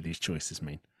what any of these choices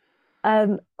mean.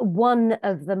 One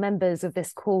of the members of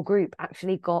this core group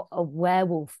actually got a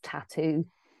werewolf tattoo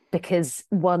because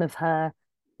one of her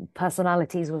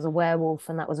personalities was a werewolf,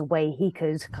 and that was a way he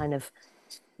could kind of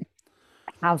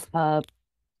have her.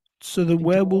 So the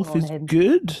werewolf is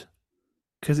good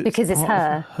because it's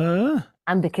her,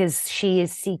 and because she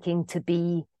is seeking to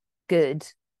be good.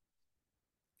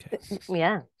 Okay.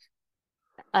 Yeah.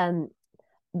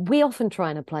 We often try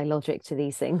and apply logic to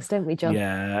these things, don't we, John?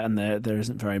 Yeah, and there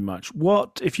isn't very much.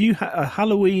 What if you had a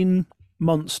Halloween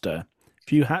monster?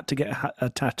 If you had to get a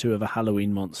tattoo of a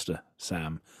Halloween monster,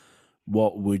 Sam,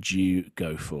 what would you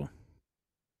go for?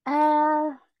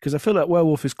 Because I feel like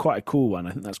werewolf is quite a cool one.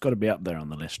 I think that's got to be up there on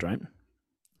the list, right?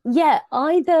 Yeah,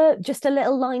 either just a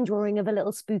little line drawing of a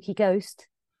little spooky ghost.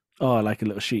 Oh, like a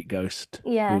little sheet ghost.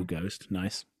 Yeah. Blue ghost.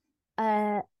 Nice.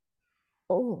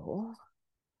 Or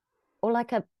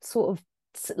like a sort of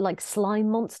like slime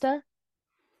monster.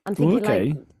 I'm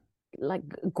thinking like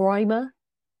Grimer.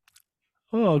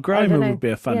 Oh, Grimer would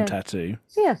be a fun tattoo.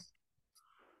 Yeah.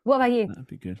 What about you? That'd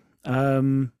be good.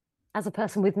 As a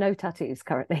person with no tattoos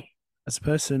currently. As a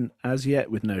person as yet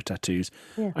with no tattoos,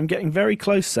 I'm getting very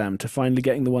close, Sam, to finally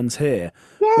getting the ones here.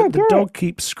 Yeah, but the dog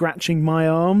keeps scratching my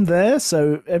arm there,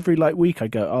 so every week I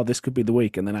go, oh, this could be the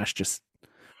week, and then Ash just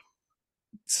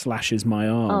slashes my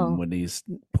arm when he's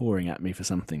pouring at me for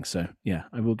something. So yeah,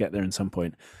 I will get there at some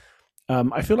point.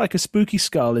 I feel like a spooky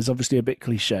skull is obviously a bit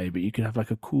cliche, but you could have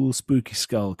like a cool spooky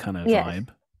skull kind of vibe.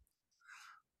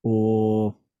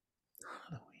 Or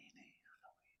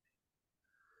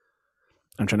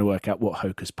I'm trying to work out what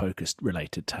Hocus Pocus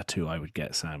related tattoo I would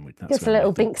get, Sam. That's just a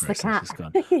little Binks the cat.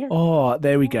 Oh,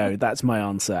 there we go. That's my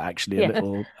answer. Actually,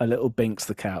 a little Binks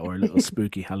the cat or a little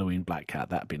spooky Halloween black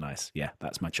cat. That'd be nice. Yeah,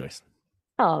 that's my choice.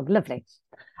 Oh, lovely.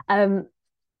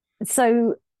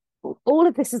 So all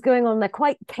of this is going on. They're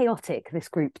quite chaotic, this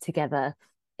group together.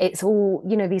 It's all,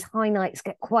 these high knights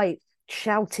get quite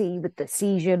shouty with the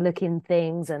seizure looking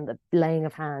things and the laying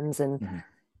of hands.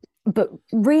 But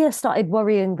Rhea started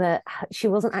worrying that she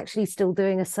wasn't actually still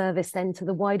doing a service then to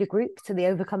the wider group, to the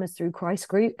Overcomers Through Christ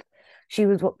group. She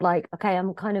was like, okay,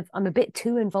 I'm a bit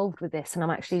too involved with this, and I'm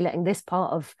actually letting this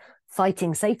part of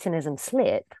fighting Satanism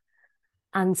slip.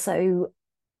 And so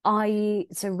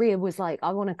Rhea was like,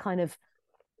 I want to kind of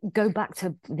go back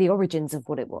to the origins of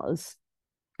what it was.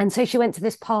 And so she went to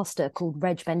this pastor called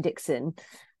Reg Bendixson,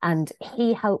 and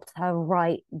he helped her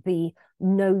write the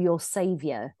Know Your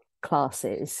Savior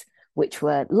classes, which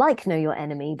were like Know Your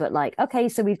Enemy, but like, okay,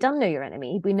 so we've done Know Your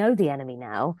Enemy. We know the enemy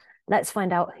now. Let's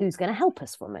find out who's going to help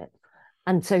us from it.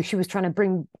 And so she was trying to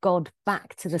bring God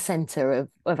back to the center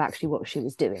of actually what she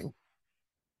was doing.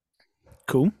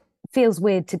 Cool. Feels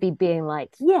weird to be being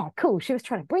like, yeah, cool, she was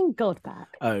trying to bring God back.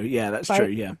 Oh, yeah, that's Right? true,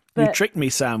 yeah. But- You tricked me,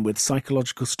 Sam, with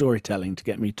psychological storytelling to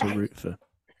get me to root for...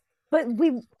 But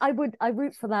I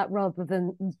root for that rather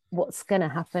than what's going to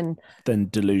happen. Then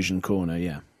Delusion Corner,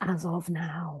 yeah. As of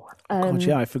now. God,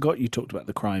 yeah, I forgot you talked about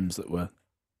the crimes that were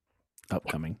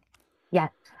upcoming. Yeah.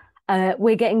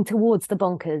 We're getting towards the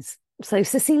bonkers. So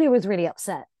Cecilia was really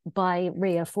upset by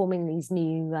Rhea forming these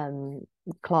new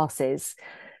classes,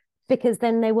 because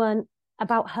then they weren't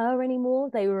about her anymore.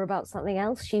 They were about something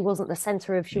else. She wasn't the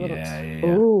center of... Yeah.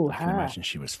 Ooh, I can imagine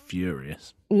she was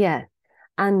furious. Yeah.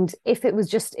 And if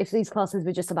these classes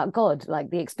were just about God, like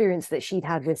the experience that she'd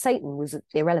had with Satan was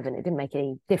irrelevant. It didn't make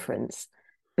any difference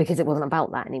because it wasn't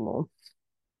about that anymore.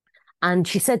 And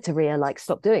she said to Rhea, like,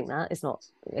 stop doing that. It's not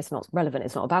relevant.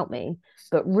 It's not about me.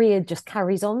 But Rhea just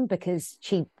carries on because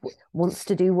she wants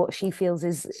to do what she feels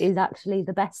is actually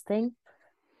the best thing.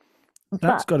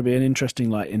 That's got to be an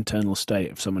interesting, like, internal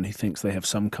state of someone who thinks they have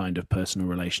some kind of personal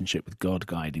relationship with God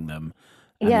guiding them,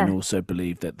 and then also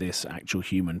believe that this actual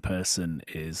human person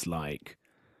is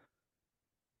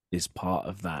part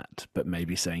of that, but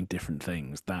maybe saying different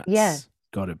things. That's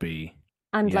got to be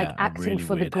like acting really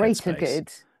for the greater good.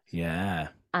 Yeah.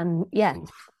 And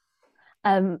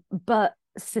but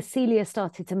Cecilia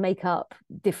started to make up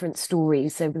different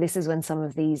stories. So this is when some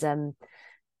of these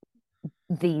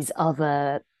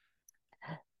other...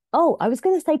 Oh, I was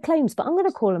going to say claims, but I'm going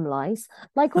to call them lies.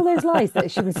 Like all those lies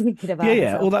that she was thinking about.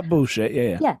 Yeah, all that bullshit.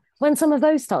 Yeah. Yeah, when some of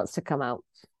those starts to come out.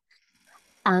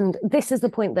 And this is the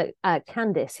point that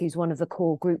Candice, who's one of the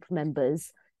core group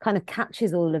members, kind of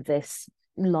catches all of this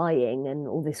lying and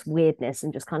all this weirdness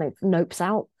and just kind of nopes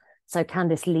out. So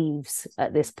Candice leaves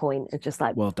at this point. It's just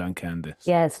like... Well done, Candice.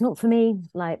 Yeah, it's not for me.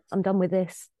 Like, I'm done with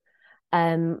this.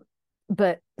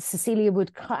 But Cecilia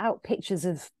would cut out pictures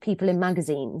of people in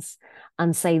magazines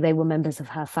and say they were members of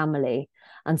her family.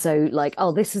 And so, like,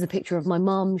 oh, this is a picture of my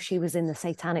mum. She was in the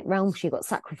satanic realm. She got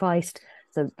sacrificed.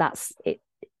 So that's it.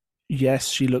 Yes,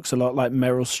 she looks a lot like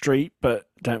Meryl Streep, but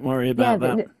don't worry about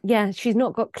that. Yeah, she's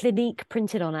not got Clinique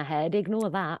printed on her head. Ignore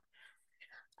that.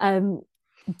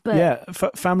 But yeah,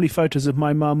 family photos of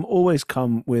my mum always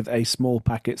come with a small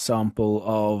packet sample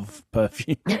of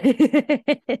perfume.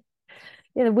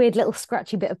 The weird little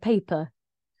scratchy bit of paper.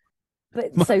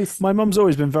 But my mum's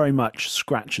always been very much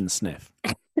scratch and sniff.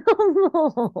 I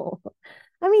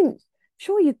mean,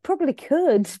 sure, you probably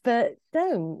could, but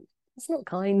don't. It's not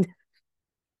kind.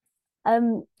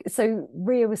 So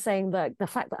Rhea was saying that the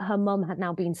fact that her mum had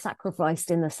now been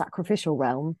sacrificed in the sacrificial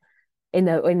realm, in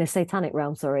the satanic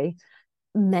realm, sorry,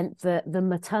 meant that the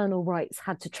maternal rights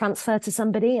had to transfer to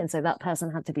somebody, and so that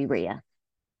person had to be Rhea.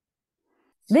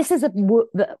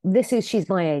 She's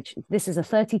my age. This is a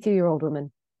 32-year-old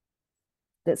woman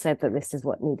that said that this is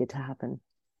what needed to happen.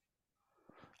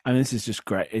 I mean, this is just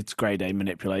great. It's grade A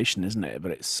manipulation, isn't it?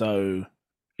 But it's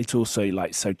also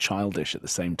like so childish at the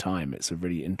same time. It's a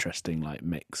really interesting like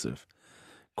mix of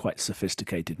quite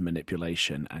sophisticated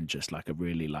manipulation and just like a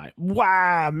really like,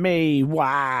 wah, me,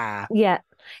 wah. Yeah.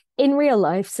 In real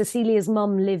life, Cecilia's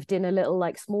mum lived in a little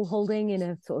like small holding in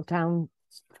a sort of town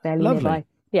fairly nearby.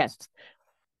 Yes.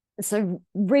 So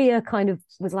Rhea kind of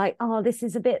was like, oh, this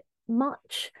is a bit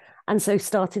much. And so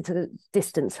started to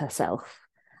distance herself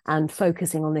and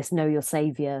focusing on this Know Your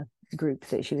Savior group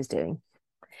that she was doing.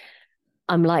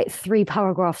 I'm like 3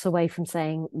 paragraphs away from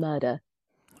saying murder.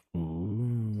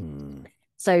 Ooh.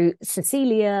 So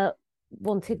Cecilia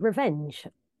wanted revenge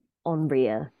on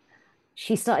Rhea.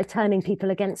 She started turning people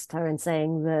against her and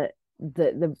saying that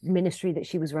the ministry that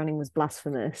she was running was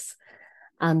blasphemous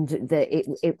and that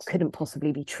it couldn't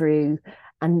possibly be true.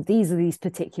 And these are these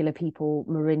particular people: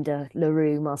 Mirinda,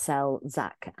 LaRue, Marcel,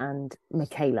 Zach, and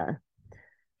Michaela.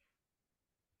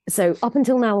 So up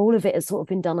until now, all of it has sort of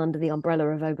been done under the umbrella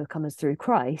of Overcomers Through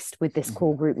Christ, with this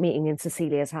core group meeting in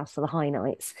Cecilia's house for the High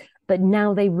Nights. But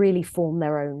now they really form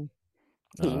their own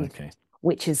team,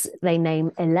 which is they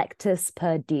name Electus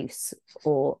per Deus,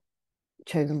 or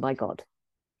chosen by God.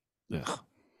 Ugh.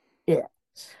 Yeah.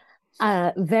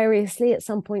 Variously, at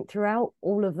some point throughout,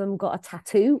 all of them got a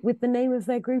tattoo with the name of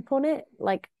their group on it,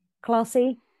 like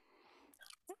classy.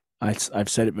 I've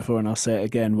said it before and I'll say it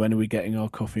again. When are we getting our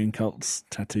Coffee and Cults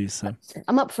tattoos, Sam?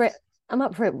 I'm up for it.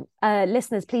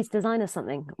 Listeners, please design us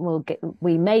something.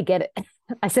 We may get it.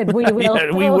 I said we will.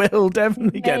 Yeah, we will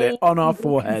definitely get it on our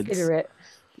foreheads. Consider it.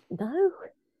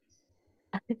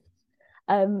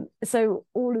 No. So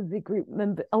all of the group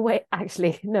members. Oh wait,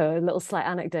 actually, no. A little slight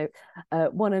anecdote.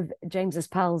 One of James's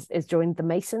pals is joined the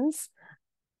Masons.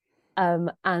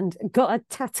 And got a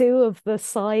tattoo of the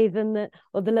scythe and the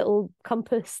little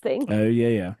compass thing. Oh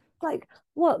yeah. Like,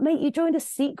 what, mate? You joined a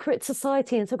secret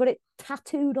society and so got it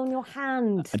tattooed on your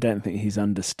hand. I don't think he's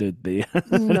understood I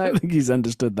No. don't think he's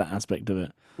understood that aspect of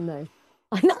it. No.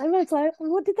 I was like,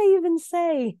 what did they even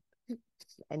say?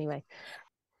 Anyway,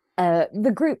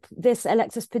 the group this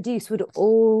Electus produced would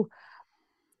all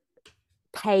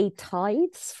pay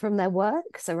tithes from their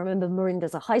work. So remember,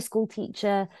 Miranda's a high school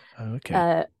teacher. Oh,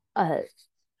 okay.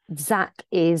 Zach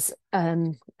is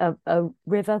a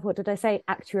river. What did I say?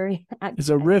 Actuary. It's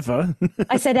a river.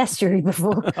 I said estuary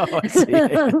before. Oh, I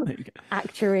see.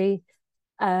 Actuary.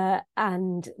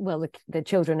 And well, the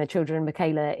children are children.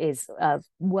 Michaela is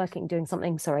working, doing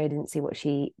something. Sorry, I didn't see what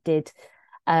she did.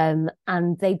 And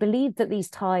they believed that these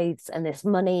tithes and this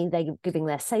money they were giving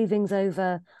their savings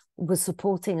over was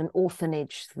supporting an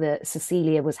orphanage that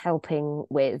Cecilia was helping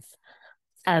with.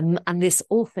 And this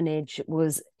orphanage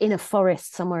was in a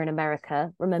forest somewhere in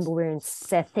America. Remember, we're in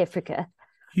South Africa.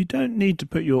 You don't need to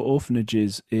put your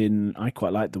orphanages in, I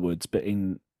quite like the woods, but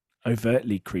in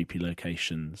overtly creepy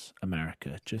locations,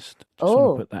 America. Just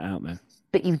want to put that out there.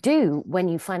 But you do when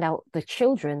you find out the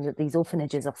children that these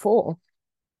orphanages are for.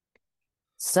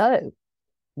 So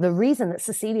the reason that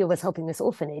Cecilia was helping this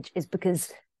orphanage is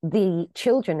because the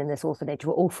children in this orphanage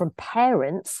were all from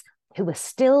parents who were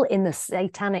still in the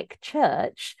satanic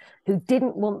church, who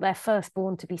didn't want their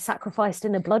firstborn to be sacrificed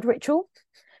in a blood ritual.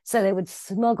 So they would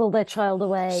smuggle their child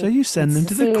away. So you send them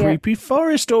to the creepy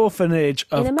forest orphanage,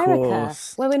 of in America,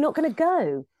 course. where we're not going to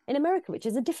go. In America, which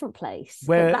is a different place.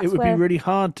 Where it would be really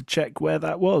hard to check where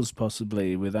that was,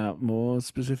 possibly, without more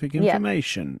specific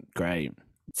information. Yeah. Great.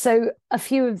 So a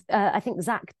few of, I think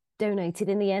Zach donated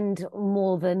in the end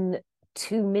more than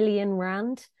 2 million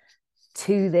rand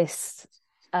to this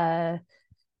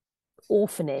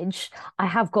orphanage. I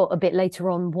have got a bit later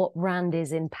on what rand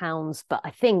is in pounds, but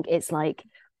I think it's like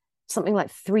something like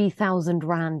 3,000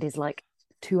 rand is like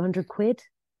 200 quid.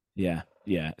 Yeah.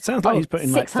 It sounds like he's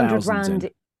putting like thousands rand,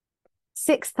 in.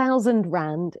 6,000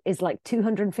 rand is like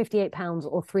 £258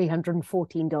 or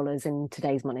 $314 in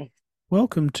today's money.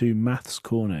 Welcome to Maths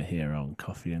Corner here on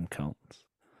Coffee and Cults.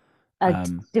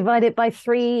 Divide it by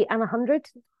 3 and 100.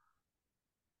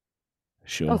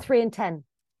 Sure. Oh, 3 and 10.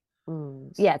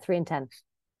 Yeah, 3 and 10.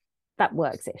 That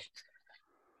works-ish.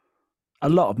 A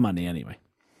lot of money, anyway.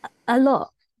 A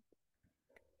lot.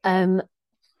 And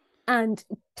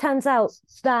turns out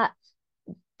that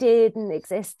didn't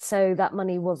exist, so that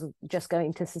money was just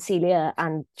going to Cecilia,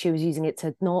 and she was using it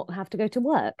to not have to go to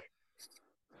work.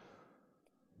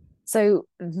 So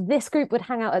this group would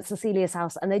hang out at Cecilia's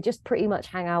house, and they just pretty much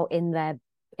hang out in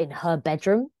her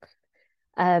bedroom.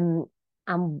 And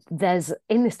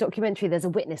in this documentary, there's a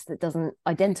witness that doesn't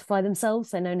identify themselves.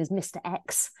 They're known as Mr.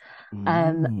 X.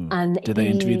 And did they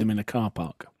interview them in a car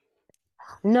park?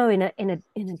 No, in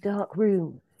a dark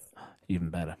room. Even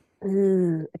better.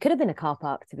 It could have been a car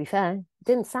park, to be fair.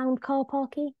 Didn't sound car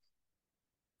parky.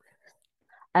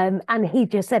 And he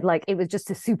just said, like, it was just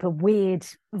a super weird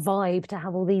vibe to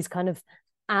have all these kind of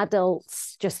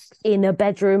adults just in a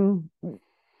bedroom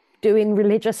doing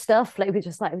religious stuff. Like, it was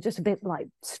just a bit like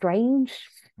strange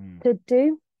to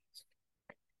do.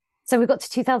 So we got to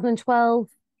 2012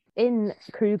 in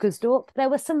Krugersdorp. There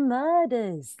were some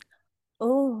murders.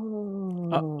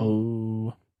 Uh-oh.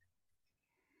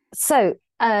 So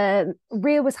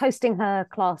Ria was hosting her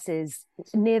classes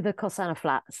near the Corsana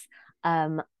Flats.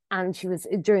 And she was,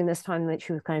 during this time that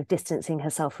she was kind of distancing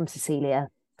herself from Cecilia.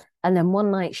 And then one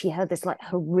night she heard this like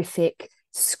horrific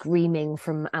screaming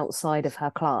from outside of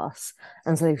her class.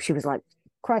 And so she was like,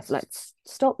 Christ, let's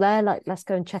stop there. Like, let's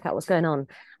go and check out what's going on.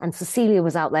 And Cecilia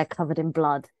was out there covered in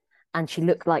blood and she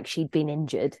looked like she'd been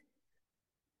injured.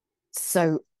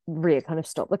 So Ria kind of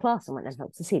stopped the class and went and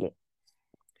helped Cecilia.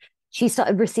 She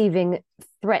started receiving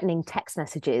threatening text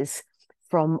messages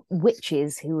from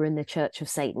witches who were in the Church of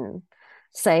Satan,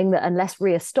 saying that unless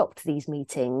Ria stopped these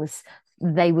meetings,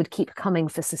 they would keep coming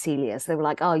for Cecilia. So they were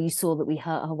like, oh, you saw that we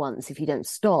hurt her once. If you don't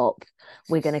stop,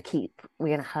 we're going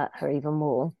to hurt her even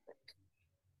more.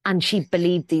 And she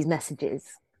believed these messages.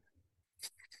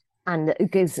 And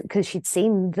because she'd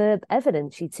seen the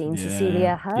evidence, she'd seen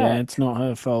Cecilia hurt. Yeah, it's not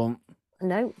her fault.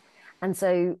 No. And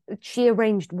so she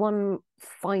arranged one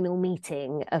final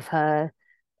meeting of her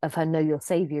Know Your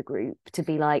Savior group to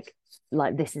be like,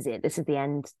 this is it, this is the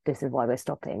end, this is why we're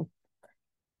stopping.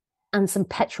 And some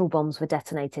petrol bombs were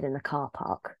detonated in the car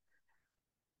park.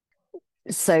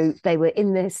 So they were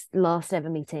in this last ever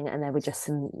meeting and there were just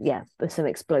some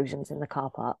explosions in the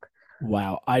car park.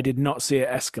 Wow, I did not see it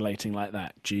escalating like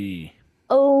that. Gee.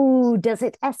 Oh, does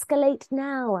it escalate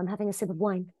now? I'm having a sip of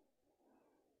wine.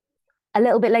 A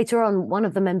little bit later on, one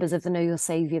of the members of the Know Your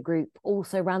Savior group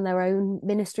also ran their own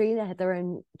ministry. They had their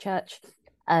own church.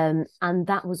 And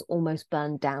that was almost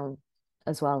burned down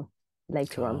as well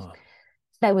later on. God.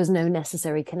 There was no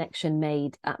necessary connection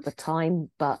made at the time,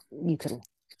 but you can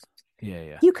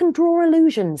Yeah. draw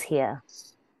illusions here.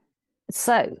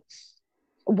 So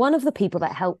one of the people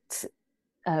that helped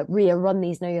Ria run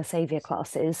these Know Your Savior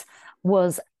classes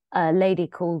was a lady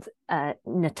called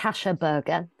Natasha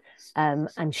Berger,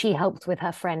 and she helped with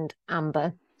her friend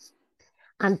Amber.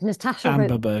 And Natasha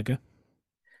Amber Burger.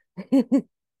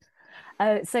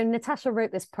 So Natasha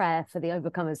wrote this prayer for the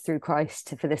Overcomers Through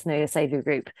Christ for this Know Your Savior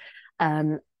group.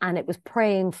 And it was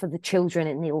praying for the children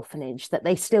in the orphanage, that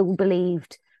they still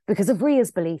believed, because of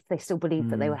Ria's belief, they still believed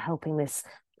that they were helping this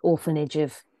orphanage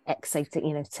of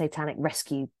satanic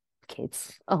rescue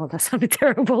kids. Oh, that sounded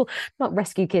terrible. Not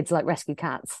rescue kids, like rescue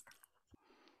cats.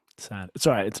 Sad. It's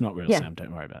all right. It's not real, Sam.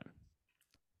 Don't worry about it.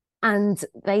 And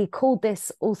they called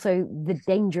this also the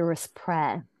dangerous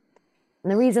prayer.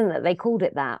 And the reason that they called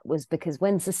it that was because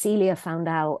when Cecilia found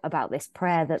out about this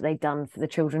prayer that they'd done for the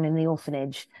children in the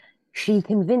orphanage, she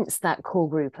convinced that core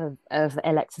group of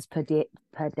Electus per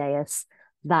Deus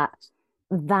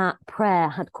that prayer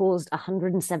had caused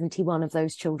 171 of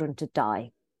those children to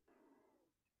die.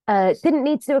 Didn't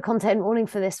need to do a content warning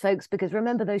for this, folks, because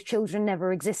remember, those children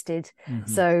never existed.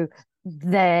 So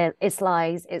it's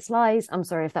lies. I'm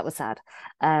sorry if that was sad.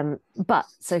 But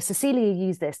so Cecilia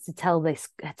used this to tell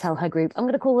her group, I'm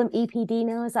going to call them EPD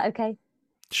now. Is that okay?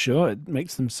 Sure. It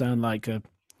makes them sound like a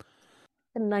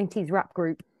 90s rap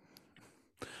group.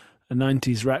 A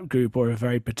 90s rap group or a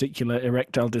very particular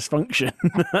erectile dysfunction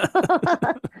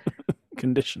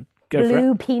condition. Go Blue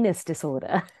for it. penis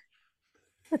disorder.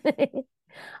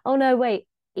 Oh no, wait.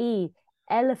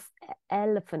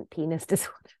 Elephant penis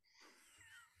disorder.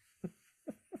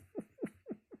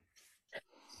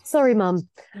 Sorry, Mum.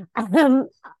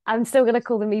 I'm still going to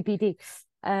call them EPD.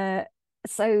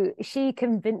 So she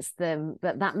convinced them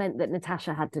that meant that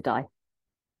Natasha had to die,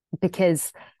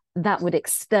 because that would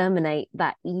exterminate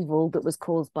that evil that was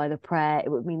caused by the prayer. It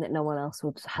would mean that no one else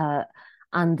would hurt,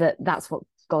 and that's what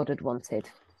God had wanted.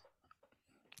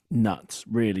 Nuts.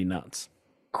 Really nuts.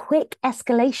 Quick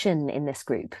escalation in this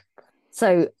group.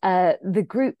 So the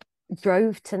group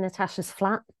drove to Natasha's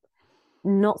flat.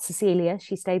 Not Cecilia.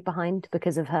 She stayed behind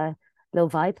because of her little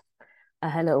vibe,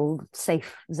 her little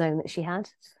safe zone that she had.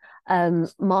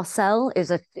 Marcel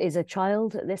is a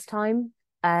child at this time.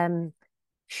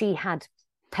 She had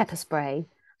pepper spray,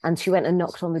 and she went and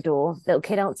knocked on the door. Little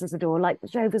kid answers the door like the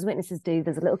Jehovah's Witnesses do.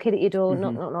 There's a little kid at your door.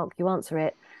 Knock, knock, knock. You answer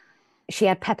it. She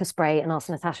had pepper spray and asked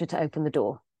Natasha to open the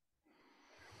door.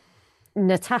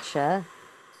 Natasha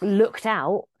looked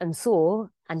out and saw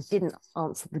and didn't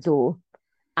answer the door.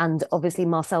 And obviously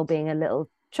Marcel, being a little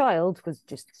child,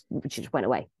 she just went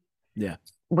away. Yeah.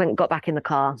 Got back in the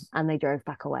car, and they drove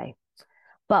back away.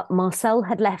 But Marcel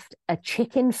had left a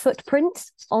chicken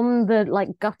footprint on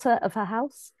the gutter of her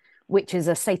house, which is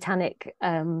a satanic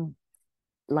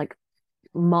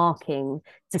marking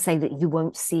to say that you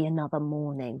won't see another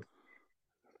morning.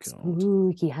 God.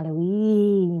 Spooky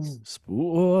Halloween.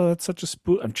 Oh, that's such a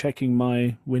spook. I'm checking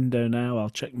my window now. I'll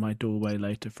check my doorway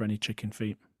later for any chicken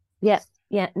feet. Yeah,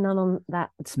 none on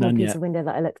that small piece of window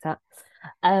that I looked at.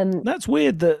 That's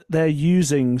weird that they're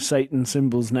using Satan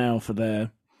symbols now for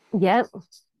their... Yeah,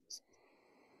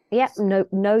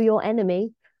 know your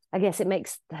enemy. I guess it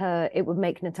would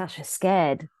make Natasha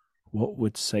scared. What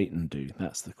would Satan do?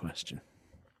 That's the question.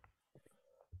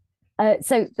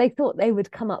 So they thought they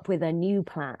would come up with a new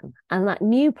plan, and that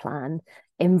new plan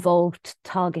involved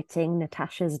targeting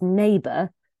Natasha's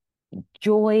neighbor,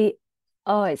 Joy.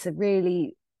 Oh, it's a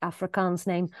really Afrikaans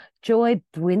name, Joy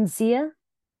Bwinzier.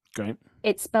 Great.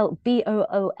 It's spelled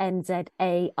Boonzaier.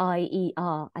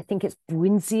 I think it's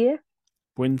Bwinzier.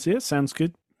 Bwinzier sounds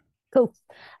good. Cool.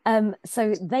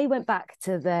 So they went back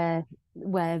to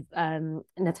where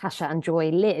Natasha and Joy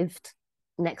lived,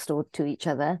 next door to each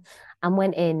other, and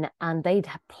went in, and they'd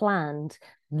planned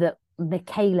that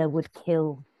Michaela would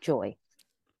kill Joy.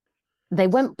 They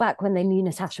went back when they knew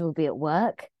Natasha would be at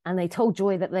work, and they told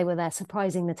Joy that they were there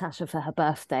surprising Natasha for her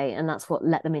birthday, and that's what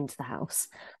let them into the house.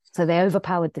 So they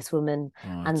overpowered this woman,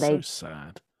 and so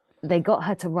sad. They got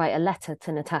her to write a letter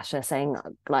to Natasha saying,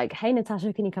 hey,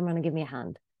 Natasha, can you come around and give me a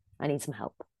hand? I need some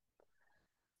help.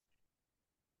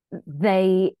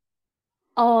 There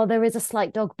is a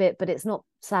slight dog bit, but it's not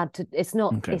sad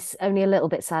it's only a little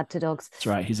bit sad to dogs. That's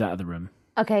right, he's out of the room.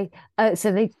 Okay,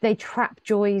 so they trap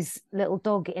Joy's little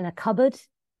dog in a cupboard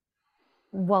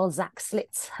while Zach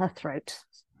slits her throat.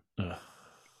 Ugh.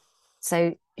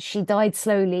 So she died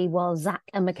slowly while Zach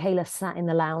and Michaela sat in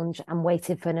the lounge and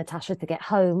waited for Natasha to get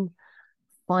home,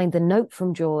 find the note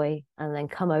from Joy, and then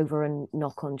come over and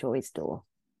knock on Joy's door.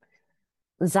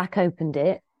 Zach opened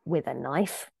it with a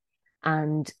knife,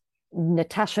 and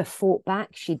Natasha fought back.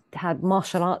 She'd had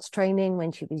martial arts training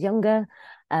when she was younger,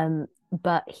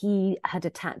 but he had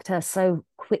attacked her so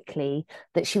quickly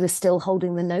that she was still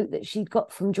holding the note that she'd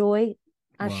got from Joy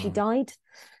as she died.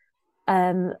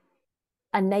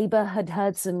 A neighbor had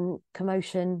heard some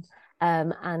commotion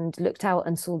and looked out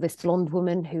and saw this blonde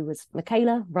woman who was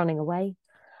Michaela running away.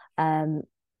 And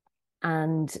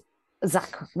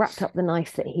Zach wrapped up the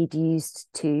knife that he'd used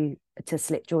to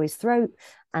slit Joy's throat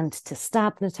and to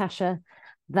stab Natasha,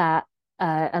 but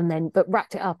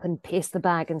wrapped it up and pierced the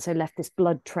bag, and so left this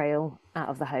blood trail out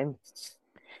of the home. So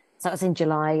that was in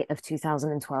July of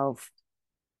 2012.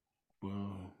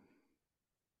 Whoa.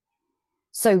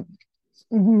 So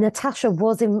Natasha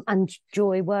and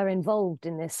Joy were involved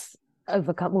in this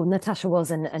overcome. Well, Natasha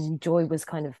was, and Joy was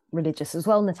kind of religious as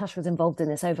well. Natasha was involved in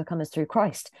this Overcomers Through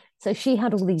Christ. So she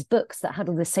had all these books that had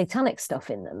all this satanic stuff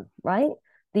in them, right?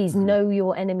 These know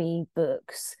your enemy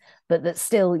books, but that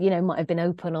still, might have been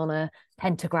open on a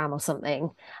pentagram or something.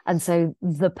 And so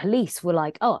the police were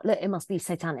like, oh, look, it must be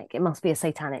satanic. It must be a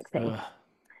satanic thing.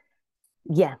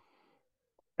 Yeah.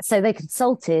 So they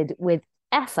consulted with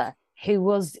Effa, who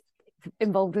was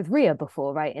involved with Rhea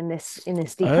before, right? In this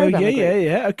deprogramming group.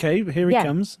 Yeah. Okay, here he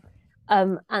comes.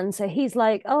 And so he's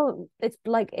like, oh,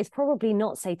 it's probably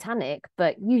not satanic,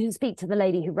 but you should speak to the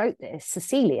lady who wrote this,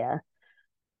 Cecilia.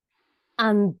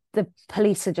 And the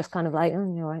police are just kind of like,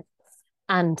 oh, you're right,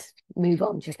 and move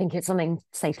on. Do you think it's something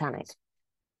satanic?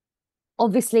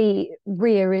 Obviously,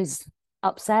 Rhea is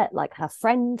upset, like her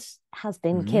friend has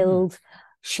been killed.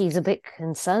 She's a bit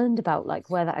concerned about like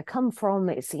where that had come from.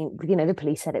 It seemed, the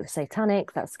police said it was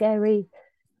satanic. That's scary.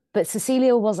 But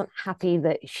Cecilia wasn't happy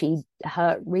that she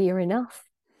hurt Rhea enough.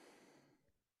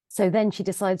 So then she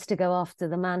decides to go after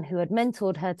the man who had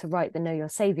mentored her to write the Know Your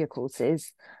Savior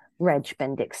courses, Reg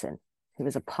Bendixson, who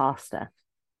was a pastor.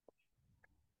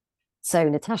 So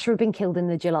Natasha had been killed in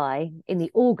the July. In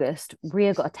the August,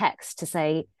 Rhea got a text to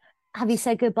say, have you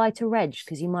said goodbye to Reg?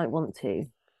 Because you might want to.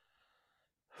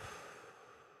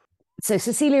 So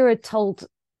Cecilia had told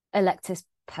Electus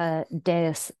per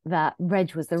Deus that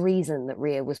Reg was the reason that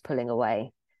Rhea was pulling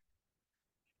away.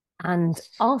 And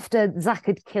after Zach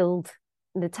had killed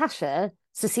Natasha,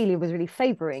 Cecilia was really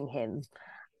favouring him.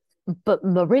 But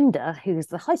Marinda, who is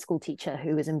the high school teacher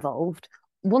who was involved,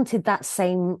 wanted that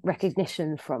same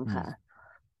recognition from her.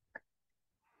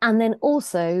 And then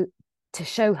also to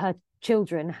show her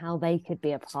children how they could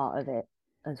be a part of it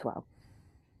as well.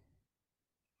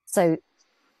 So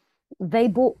they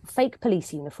bought fake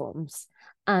police uniforms,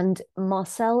 and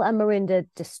Marcel and Marinda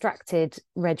distracted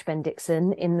Reg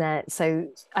Bendixson in there. So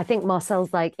I think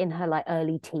Marcel's like in her like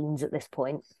early teens at this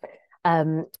point.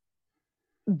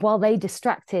 While they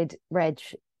distracted Reg,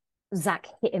 Zach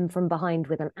hit him from behind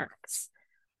with an axe.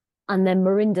 And then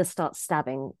Marinda starts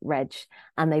stabbing Reg,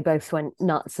 and they both went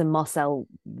nuts, and Marcel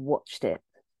watched it.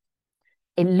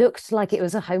 It looked like it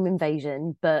was a home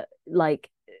invasion, but like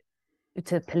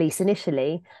to police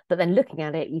initially, but then looking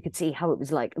at it, you could see how it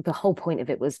was like the whole point of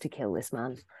it was to kill this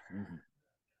man.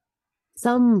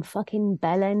 Some fucking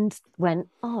bellend went,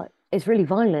 oh, it's really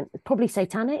violent. It's probably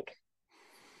satanic.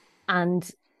 And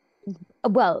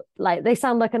well, like they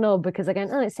sound like a knob because they're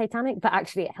going, oh, it's satanic, but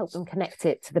actually it helped them connect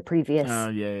it to the previous. Oh,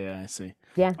 yeah, I see.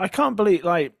 Yeah. I can't believe,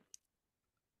 like,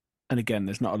 and again,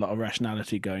 there's not a lot of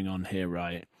rationality going on here,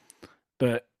 right?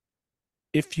 But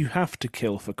if you have to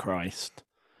kill for Christ,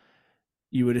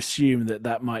 you would assume that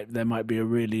there might be a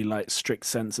really like strict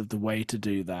sense of the way to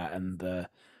do that, and but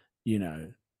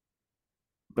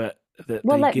that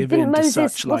they give in to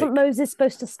such like. Wasn't Moses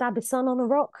supposed to stab his son on a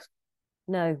rock?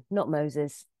 No, not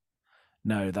Moses.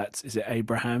 No, is it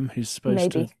Abraham who's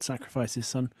supposed to sacrifice his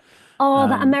son? Oh,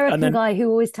 that American guy who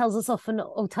always tells us off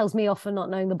or tells me off for not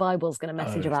knowing the Bible is going to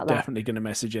message about that. Definitely going to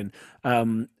message in.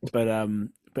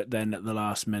 But then at the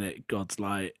last minute, God's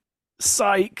like,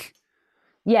 psych.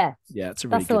 Yeah, it's a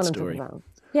really good story.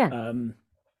 Yeah,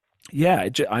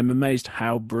 I'm amazed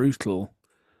how brutal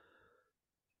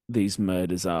these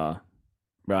murders are.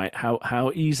 Right?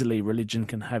 How easily religion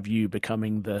can have you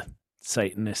becoming the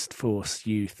Satanist force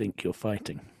you think you're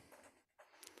fighting.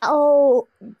 Oh,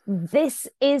 this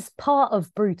is part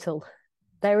of brutal.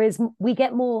 There's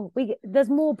more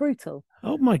brutal.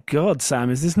 Oh my God, Sam,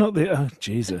 is this not the? Oh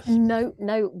Jesus! No,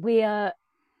 we are.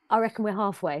 I reckon we're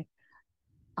halfway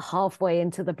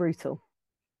into the brutal.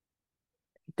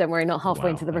 Don't worry, not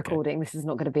halfway into the recording. This is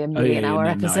not going to be a million-hour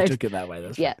episode. No, I took it that way.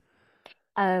 That's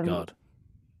fine. God.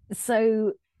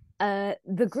 So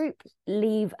the group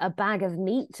leave a bag of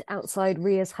meat outside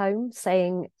Rhea's home,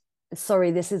 saying,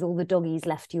 sorry, this is all the doggies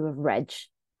left you of Reg.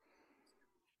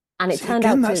 And it See, turned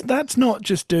again, out that's not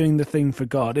just doing the thing for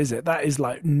God, is it? That is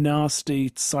like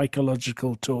nasty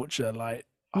psychological torture, like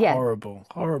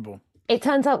horrible. It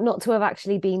turns out not to have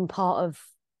actually been part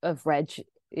of Reg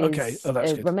Okay,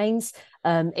 that's good. remains.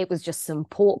 It was just some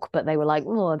pork, but they were like,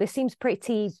 oh, this seems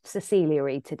pretty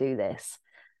Cecilia-y to do this.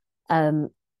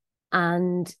 And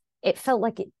it felt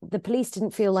like the police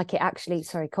didn't feel like it actually,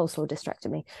 sorry, coleslaw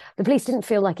distracted me. The police didn't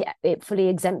feel like it fully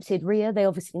exempted Ria. They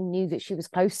obviously knew that she was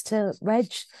close to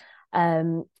Reg.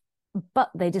 But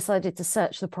they decided to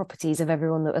search the properties of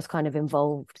everyone that was kind of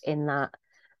involved in that.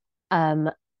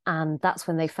 And that's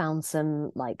when they found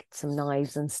some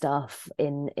knives and stuff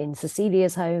in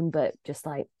Cecilia's home, but just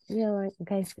like, yeah, right,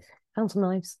 okay, found some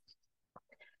knives.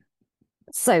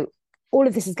 So all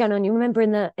of this is going on. You remember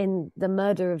in the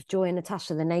murder of Joy and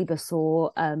Natasha, the neighbor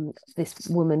saw this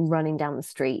woman running down the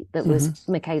street that was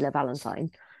Michaela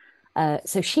Valentine.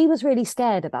 So she was really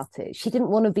scared about it. She didn't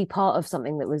want to be part of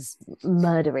something that was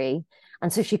murdery.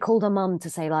 And so she called her mum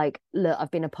to say, like, look, I've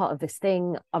been a part of this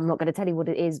thing. I'm not going to tell you what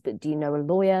it is, but do you know a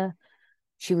lawyer?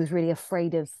 She was really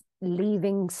afraid of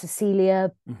leaving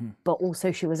Cecilia, but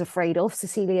also she was afraid of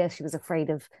Cecilia. She was afraid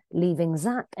of leaving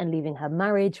Zach and leaving her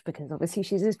marriage, because obviously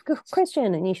she's a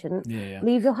Christian and you shouldn't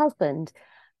leave your husband.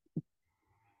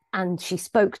 And she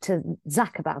spoke to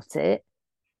Zach about it,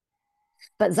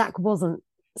 but Zach wasn't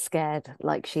scared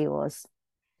like she was.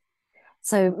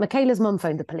 So Michaela's mum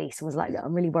phoned the police and was like,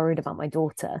 I'm really worried about my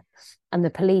daughter. And the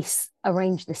police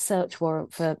arranged this search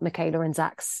warrant for Michaela and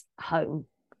Zach's home.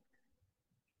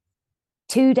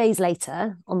 2 days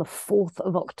later, on the 4th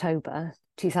of October,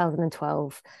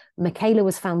 2012, Michaela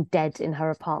was found dead in her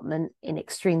apartment in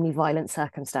extremely violent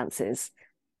circumstances.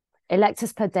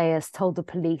 Electus Deus told the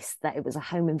police that it was a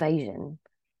home invasion,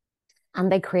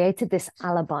 and they created this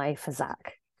alibi for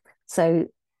Zach. So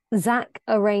Zach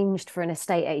arranged for an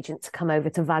estate agent to come over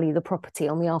to value the property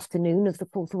on the afternoon of the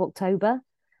 4th of October,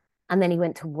 and then he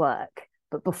went to work.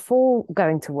 But before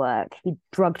going to work, he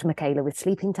drugged Michaela with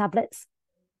sleeping tablets.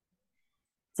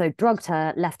 So drugged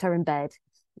her, left her in bed,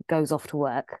 goes off to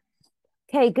work.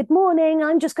 Okay, good morning.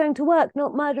 I'm just going to work,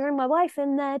 not murdering my wife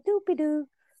in there. Doopy-doo.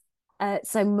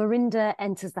 So Marinda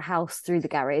enters the house through the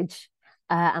garage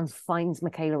and finds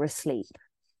Michaela asleep.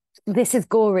 This is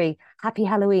gory. Happy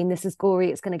Halloween. This is gory.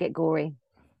 It's going to get gory.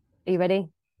 Are you ready?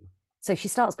 So she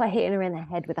starts by hitting her in the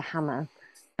head with a hammer.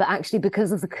 But actually,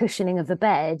 because of the cushioning of the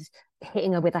bed,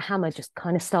 hitting her with a hammer just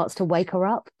kind of starts to wake her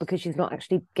up, because she's not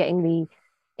actually getting the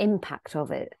impact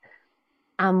of it.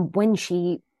 And when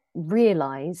she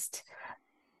realized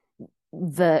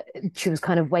that she was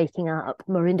kind of waking up,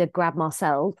 Marinda grabbed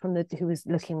Marcel who was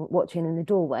watching in the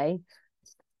doorway,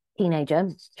 teenager,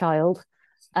 child,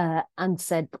 and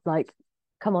said, like,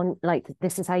 come on, like,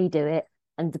 this is how you do it,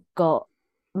 and got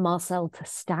Marcel to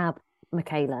stab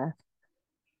Michaela.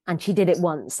 And she did it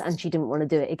once and she didn't want to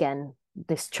do it again.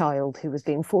 This child who was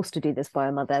being forced to do this by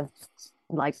her mother,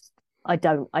 like, I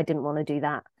didn't want to do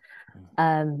that.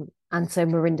 And so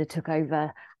Marinda took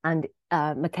over, and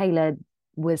Michaela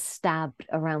was stabbed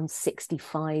around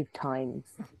 65 times.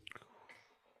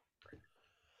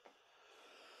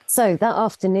 So that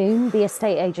afternoon, the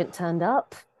estate agent turned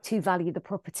up to value the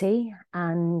property,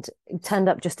 and turned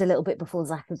up just a little bit before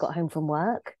Zach had got home from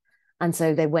work. And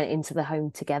so they went into the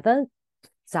home together.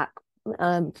 Zach,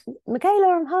 Michaela,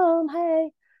 I'm home,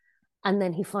 hey. And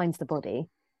then he finds the body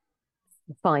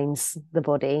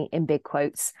in big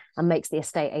quotes, and makes the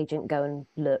estate agent go and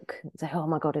look and say, oh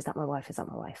my God, is that my wife? Is that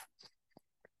my wife?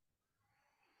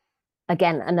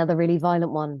 Again, another really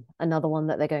violent one, another one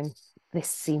that they're going, this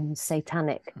seems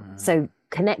satanic. So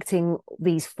connecting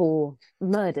these 4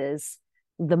 murders,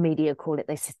 the media call it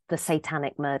the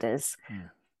satanic murders.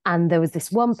 And there was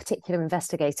this one particular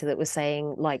investigator that was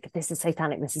saying, like, this is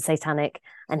satanic.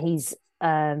 And he's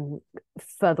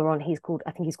further on, he's called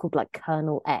like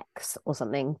Colonel X or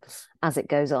something as it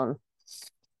goes on.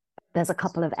 There's a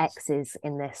couple of X's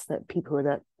in this, that people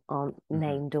that aren't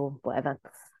named or whatever.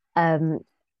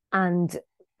 And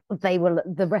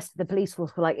the rest of the police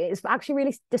force were like, it's actually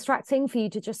really distracting for you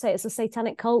to just say it's a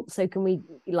satanic cult. So can we,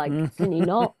 like, can you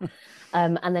not?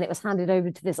 And then it was handed over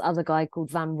to this other guy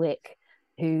called Van Wyck,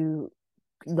 who,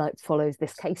 like, follows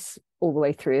this case all the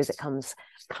way through as it comes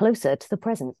closer to the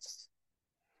present.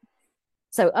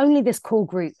 So only this core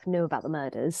group knew about the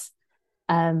murders.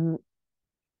 And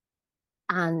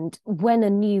when a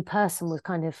new person was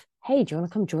kind of, hey, do you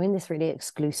want to come join this really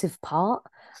exclusive part?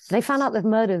 They found out about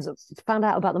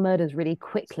the murders really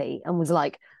quickly, and was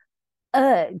like,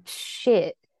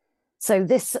 shit. So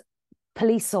this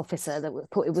police officer that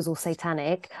thought it was all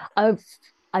satanic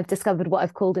I've discovered what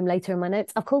I've called him later in my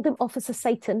notes. I've called him Officer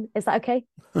Satan. Is that okay?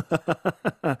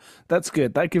 That's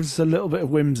good. That gives us a little bit of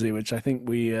whimsy, which I think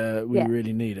we Yeah.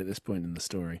 really need at this point in the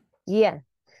story. Yeah.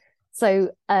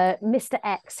 So Mr.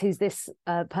 X, who's this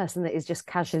person that is just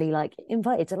casually like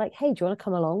invited to like, hey, do you want to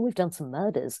come along? We've done some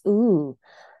murders. Ooh.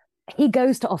 He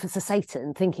goes to Officer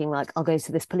Satan thinking like, I'll go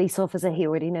to this police officer. He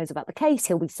already knows about the case.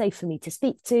 He'll be safe for me to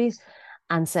speak to.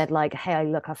 And said like, hey,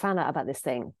 look, I found out about this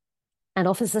thing. And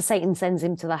Officer Satan sends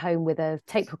him to the home with a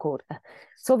tape recorder.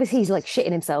 So obviously he's like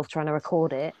shitting himself trying to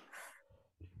record it.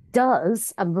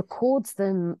 Does and records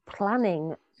them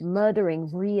planning murdering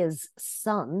Ria's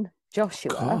son,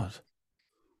 Joshua.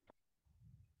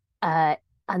 God.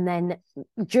 And then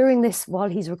during this, while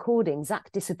he's recording,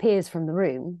 Zach disappears from the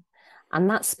room, and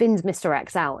that spins Mr.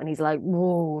 X out, and he's like,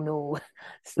 "Whoa, no!"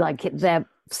 It's like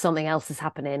something else is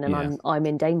happening, and I'm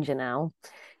in danger now.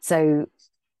 So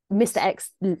Mr.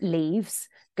 X leaves,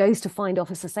 goes to find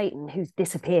Officer Satan, who's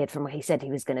disappeared from where he said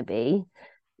he was going to be.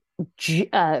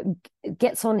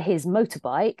 Gets on his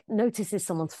motorbike, notices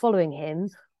someone's following him,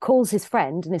 calls his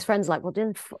friend, and his friend's like, well,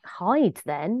 then hide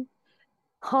then.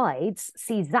 Hides,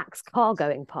 sees Zach's car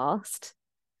going past,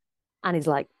 and he's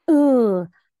like, ugh.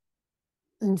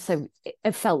 And so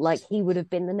it felt like he would have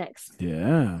been the next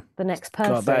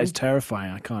person. God, that is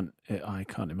terrifying. I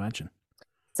can't imagine.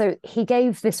 So he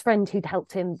gave this friend who'd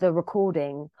helped him the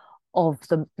recording of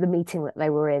the meeting that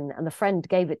they were in, and the friend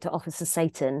gave it to Officer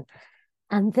Satan.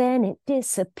 And then it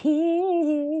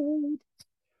disappeared.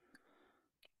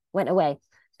 Went away.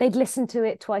 They'd listened to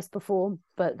it twice before,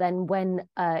 but then when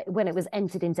it was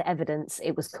entered into evidence,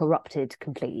 it was corrupted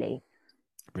completely.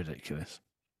 Ridiculous.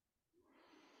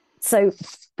 So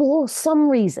for some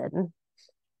reason,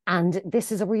 and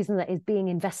this is a reason that is being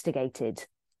investigated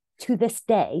to this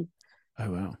day.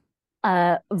 Oh,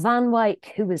 wow. Van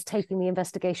Wyck, who was taking the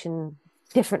investigation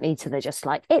differently to the just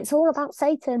like, it's all about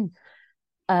Satan,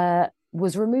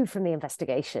 was removed from the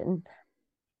investigation,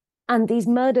 and these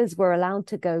murders were allowed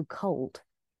to go cold.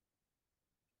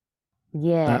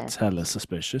 Yeah. That's hella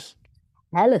suspicious.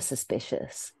 Hella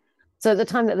suspicious. So at the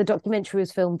time that the documentary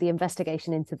was filmed, the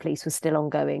investigation into police was still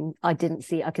ongoing. I couldn't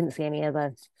see any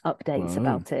other updates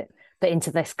about it, but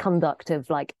into this conduct of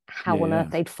like how on earth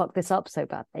they'd fucked this up so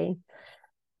badly.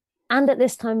 And at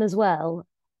this time as well,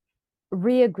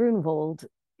 Ria Grunwald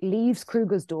leaves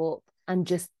Krugersdorp and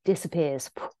just disappears.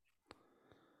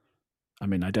 I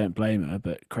mean, I don't blame her,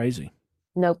 but crazy.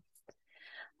 Nope.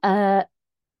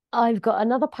 I've got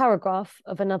another paragraph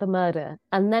of another murder,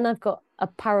 and then I've got a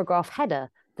paragraph header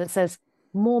that says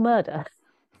more murder.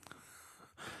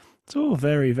 It's all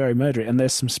very, very murdery, and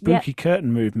there's some spooky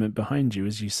curtain movement behind you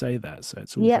as you say that, so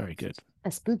it's all very good.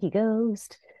 A spooky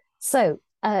ghost. So,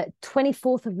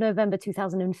 24th of November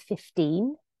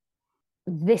 2015,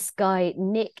 this guy,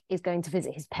 Nick, is going to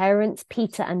visit his parents,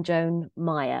 Peter and Joan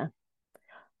Meyer.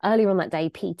 Earlier on that day,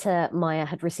 Peter Meyer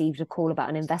had received a call about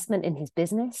an investment in his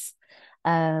business,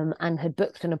 and had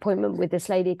booked an appointment with this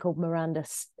lady called Marinda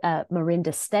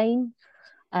Stain.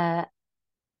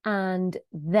 And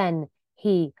then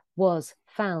he was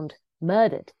found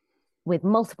murdered with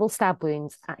multiple stab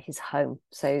wounds at his home.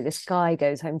 So this guy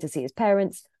goes home to see his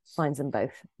parents, finds them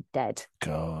both dead.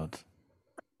 God.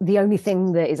 The only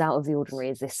thing that is out of the ordinary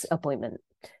is this appointment.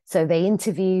 So they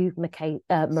interview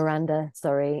Miranda,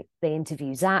 they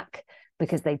interview Zach,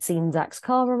 because they'd seen Zach's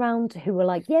car around, who were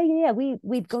like,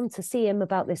 we'd gone to see him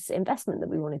about this investment that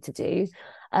we wanted to do.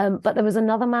 But there was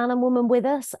another man and woman with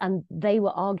us, and they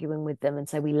were arguing with them, and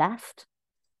so we left.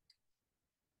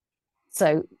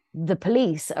 So the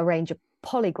police arrange a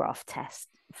polygraph test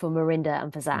for Marinda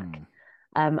and for Zach,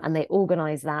 and they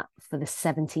organise that for the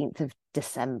 17th of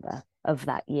December of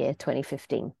that year,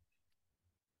 2015.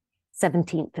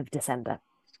 17th of December.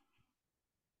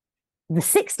 The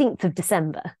 16th of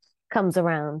December comes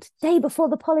around, day before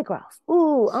the polygraph.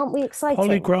 Ooh, aren't we excited?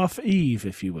 Polygraph Eve,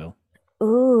 if you will.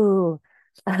 Ooh,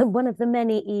 one of the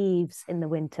many Eves in the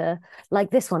winter,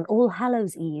 like this one, All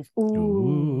Hallows Eve.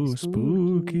 Ooh,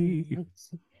 spooky.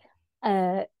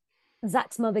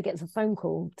 Zach's mother gets a phone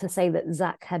call to say that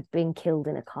Zach had been killed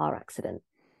in a car accident.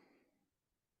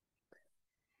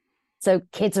 So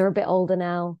kids are a bit older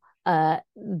now.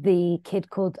 The kid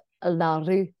called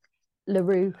LaRue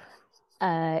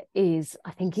is,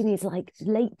 I think, in his like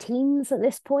late teens at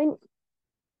this point.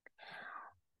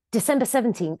 December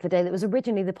 17th, the day that was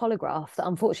originally the polygraph that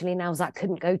unfortunately now Zach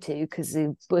couldn't go to because he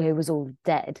was all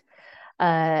dead.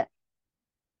 The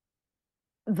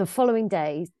following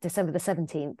day, December the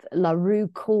 17th, LaRue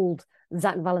called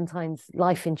Zach Valentine's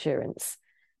life insurance.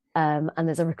 And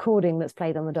there's a recording that's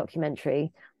played on the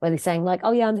documentary where they're saying like,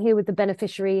 oh yeah, I'm here with the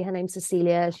beneficiary. Her name's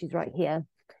Cecilia. She's right here.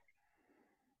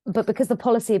 But because the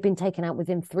policy had been taken out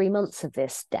within 3 months of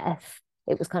this death,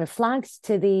 it was kind of flagged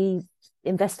to the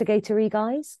investigatory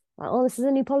guys. Like, oh, this is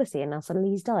a new policy, and now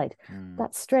suddenly he's died.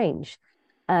 That's strange.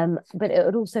 But it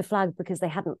had also flagged because they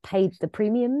hadn't paid the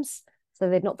premiums, so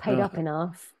they'd not paid up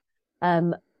enough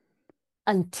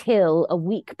until a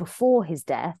week before his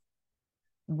death,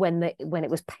 when it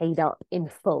was paid up in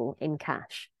full in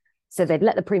cash. So they'd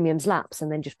let the premiums lapse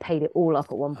and then just paid it all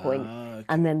up at one point. Okay.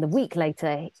 And then the week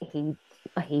later,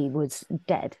 he was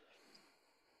dead.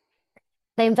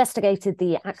 They investigated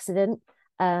the accident,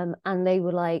 and they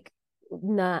were like,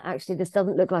 no, actually, this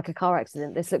doesn't look like a car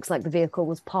accident. This looks like the vehicle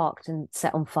was parked and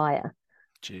set on fire.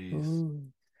 Jeez.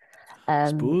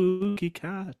 Spooky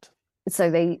cat.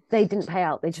 So they didn't pay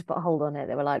out. They just put a hold on it.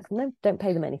 They were like, no, don't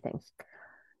pay them anything.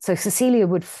 So Cecilia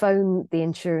would phone the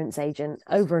insurance agent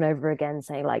over and over again,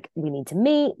 saying, like, we need to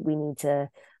meet. We need to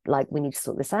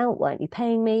sort this out. Why aren't you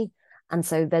paying me? And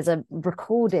so there's a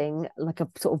recording, like a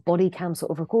sort of body cam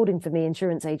sort of recording from the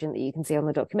insurance agent that you can see on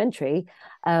the documentary,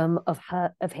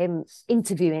 of him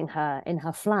interviewing her in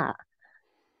her flat.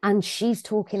 And she's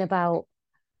talking about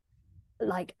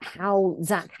like how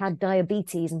Zach had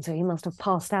diabetes, and so he must have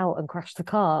passed out and crashed the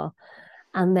car.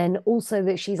 And then also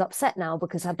that she's upset now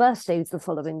because her birthday is the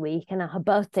following week, and her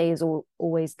birthday is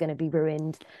always going to be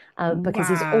ruined because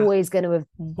he's always going to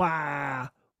have.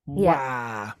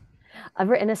 Yeah. I've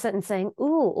written a sentence saying,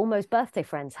 ooh, almost birthday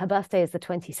friends. Her birthday is the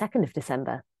 22nd of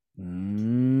December.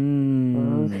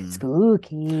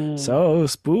 Spooky. So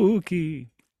spooky.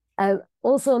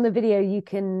 Also on the video, you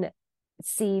can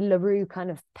see LaRue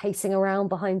kind of pacing around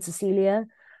behind Cecilia.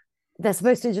 They're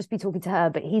supposed to just be talking to her,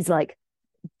 but he's like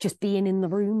just being in the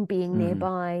room, being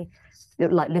nearby,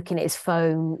 like looking at his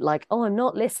phone, like, oh, I'm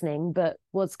not listening, but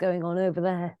what's going on over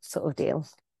there, sort of deal.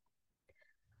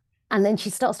 And then she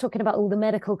starts talking about all the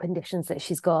medical conditions that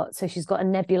she's got. So she's got a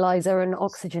nebulizer and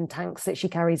oxygen tanks that she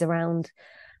carries around.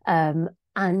 And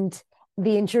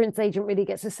the insurance agent really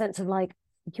gets a sense of like,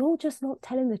 you're just not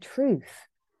telling the truth.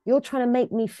 You're trying to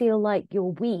make me feel like you're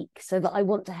weak so that I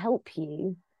want to help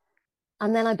you.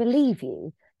 And then I believe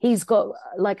you. He's got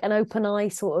like an open eye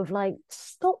sort of like,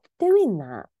 stop doing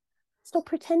that. Stop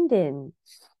pretending.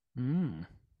 More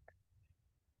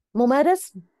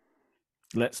murders?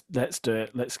 Let's do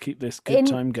it. Let's keep this good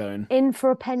time going. In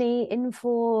for a penny, in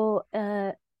for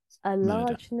a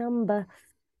large number.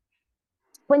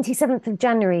 27th of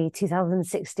January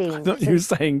 2016. I thought you were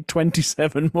saying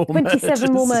 27 more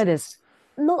 27 more murders.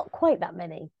 Not quite that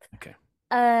many. Okay.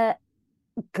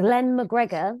 Glenn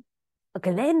McGregor.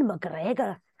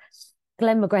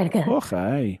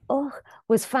 Okay.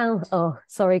 Was found. Oh,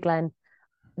 sorry, Glenn.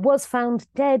 Was found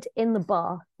dead in the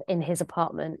bath in his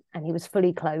apartment, and he was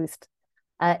fully clothed.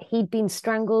 He'd been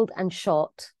strangled and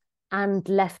shot and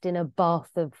left in a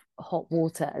bath of hot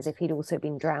water as if he'd also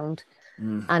been drowned.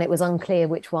 And it was unclear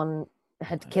which one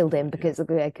had killed him because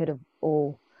they could have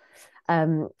all.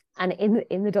 And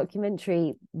in the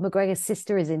documentary, McGregor's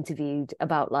sister is interviewed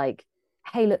about like,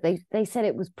 hey, look, they said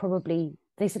it could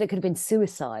have been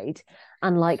suicide.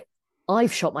 And like,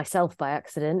 I've shot myself by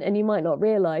accident and you might not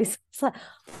realize. It's like,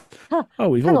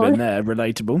 we've all been there,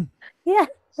 relatable. Yeah,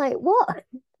 like what?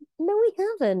 No, we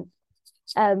haven't.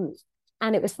 And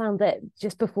it was found that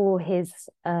just before his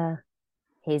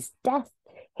death,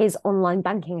 his online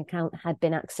banking account had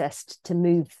been accessed to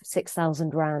move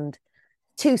 6,000 rand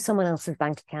to someone else's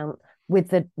bank account with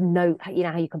the note. You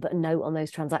know how you can put a note on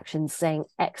those transactions saying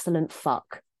 "excellent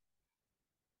fuck,"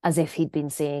 as if he'd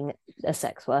been seeing a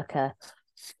sex worker.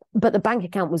 But the bank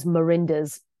account was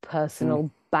Miranda's personal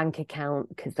bank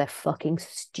account because they're fucking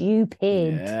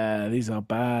stupid. Yeah, these are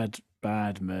bad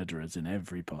murderers in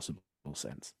every possible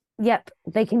sense. Yep,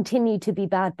 they continue to be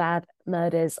bad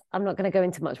murders. I'm not going to go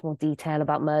into much more detail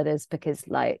about murders because,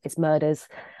 like, it's murders.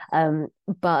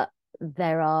 But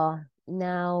there are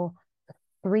now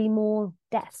 3 more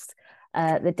deaths.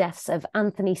 The deaths of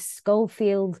Anthony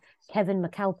Schofield, Kevin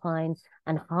McAlpine,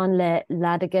 and Hanle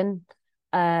Ladigan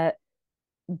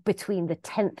between the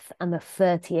 10th and the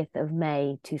 30th of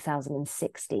May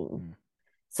 2016.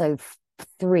 So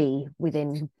 3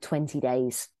 within 20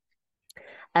 days.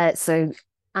 So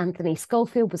Anthony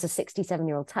Schofield was a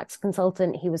 67-year-old tax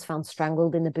consultant. He was found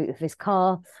strangled in the boot of his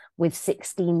car with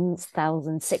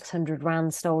 16,600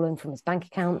 rand stolen from his bank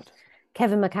account.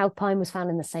 Kevin McAlpine was found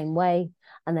in the same way.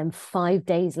 And then 5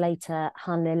 days later,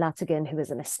 Hanle Latigan, who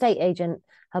was an estate agent,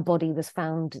 her body was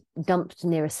found dumped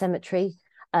near a cemetery.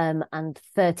 And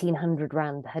 1,300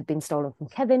 rand had been stolen from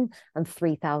Kevin and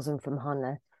 3,000 from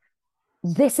Hanle.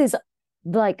 This is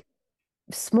like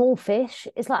small fish.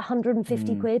 It's like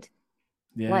 150 quid.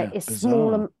 Yeah, like it's bizarre.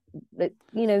 small.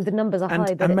 the numbers are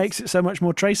high, but and makes it so much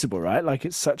more traceable, right? Like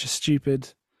it's such a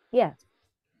stupid. Yeah.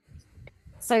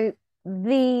 So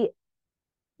the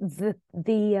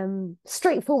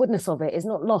straightforwardness of it is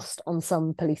not lost on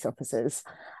some police officers,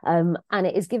 and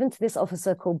it is given to this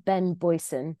officer called Ben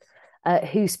Boyson,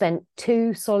 who spent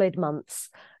 2 solid months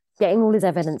getting all his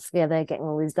evidence together, getting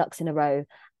all his ducks in a row,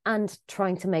 and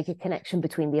trying to make a connection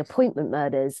between the appointment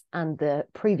murders and the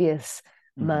previous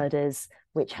murders,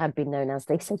 which had been known as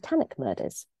the satanic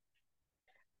murders.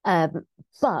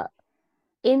 But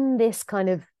in this kind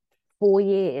of 4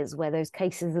 years where those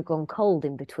cases have gone cold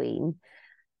in between,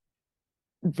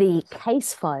 the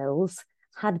case files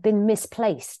had been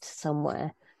misplaced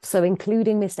somewhere. So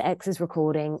including Mr. X's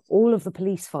recording, all of the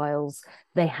police files,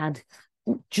 they had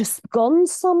just gone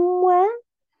somewhere? ?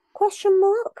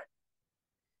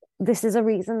 This is a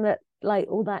reason that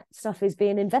all that stuff is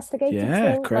being investigated.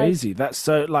 Yeah, still. crazy. That's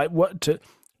so what to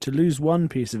lose one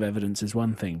piece of evidence is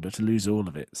one thing, but to lose all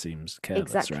of it seems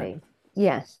careless, exactly. Right?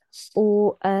 Yeah.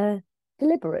 Or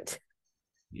deliberate.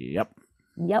 Yep.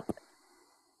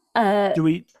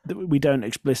 We don't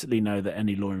explicitly know that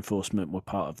any law enforcement were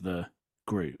part of the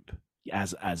group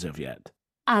as of yet.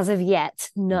 As of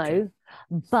yet, no. Okay.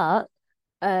 But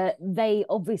they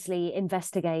obviously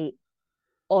investigate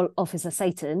Officer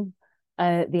Satan,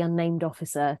 the unnamed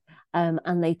officer,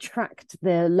 and they tracked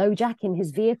the LoJack in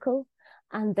his vehicle,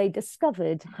 and they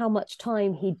discovered how much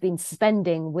time he'd been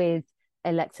spending with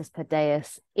Electus per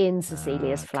Deus in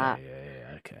Cecilia's flat.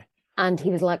 Yeah, okay. And he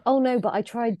was like, "Oh no, but I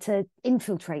tried to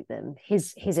infiltrate them."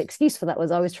 His excuse for that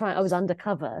was, I was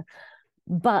undercover,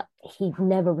 but he'd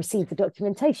never received the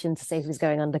documentation to say he was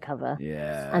going undercover.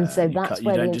 Yeah, and so that's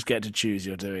where you don't just get to choose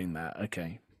you're doing that.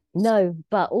 Okay. No,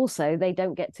 but also they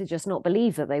don't get to just not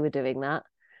believe that they were doing that.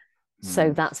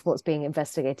 So that's what's being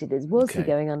investigated: is was he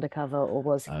going undercover or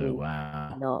was he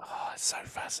not? Oh, it's so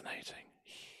fascinating.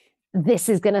 This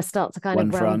is going to start to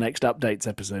one for our next updates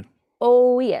episode.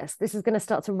 Oh yes, this is going to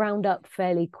start to round up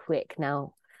fairly quick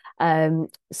now.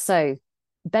 So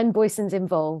Ben Boyson's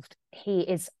involved. He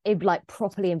is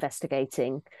properly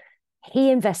investigating.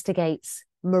 He investigates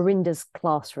Miranda's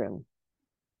classroom.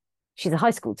 She's a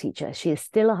high school teacher. She is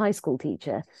still a high school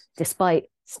teacher, despite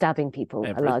stabbing people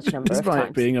a large number of times.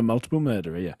 Despite being a multiple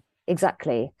murderer, yeah.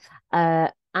 Exactly.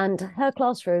 And her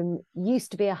classroom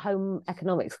used to be a home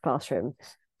economics classroom,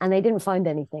 and they didn't find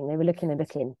anything. They were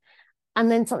looking. And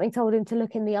then something told him to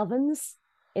look in these ovens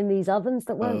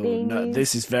that weren't being used.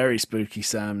 This is very spooky,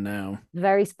 Sam, now.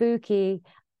 Very spooky.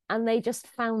 And they just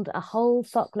found a whole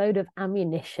fuckload of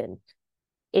ammunition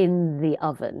in the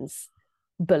ovens.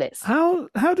 Bullets. How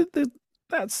did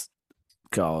that's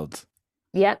God.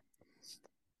 Yeah.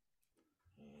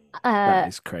 That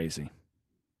is crazy.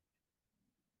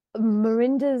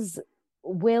 Miranda's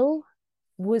will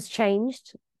was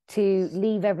changed to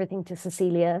leave everything to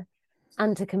Cecilia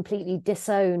and to completely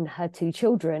disown her 2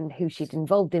 children who she'd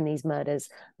involved in these murders,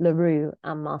 LaRue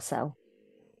and Marcel.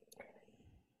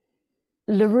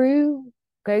 LaRue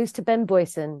goes to Ben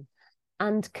Boyson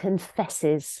and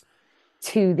confesses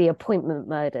to the appointment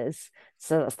murders.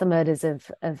 So that's the murders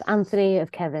of Anthony,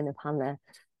 of Kevin, of Hannah.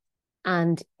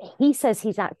 And he says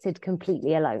he's acted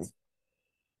completely alone,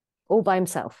 all by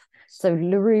himself. So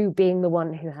LaRue being the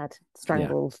one who had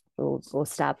strangled or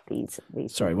stabbed these.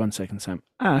 Sorry, 1 second, Sam.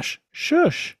 Ash,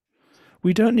 shush.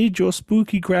 We don't need your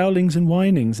spooky growlings and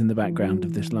whinings in the background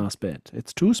of this last bit.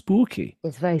 It's too spooky.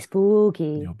 It's very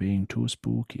spooky. You're being too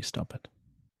spooky. Stop it.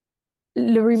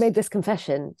 LaRue made this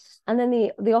confession, and then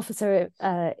the officer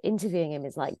interviewing him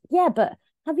is like, "Yeah, but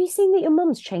have you seen that your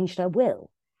mum's changed her will?"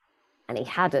 And he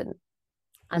hadn't.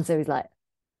 And so he's like,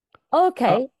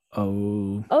 "Okay.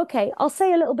 Okay, I'll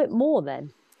say a little bit more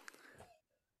then."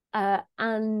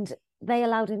 And they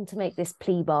allowed him to make this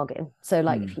plea bargain. So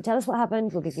if you tell us what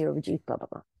happened, we'll give you a reduced blah, blah,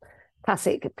 blah.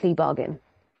 Classic plea bargain.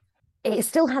 It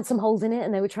still had some holes in it,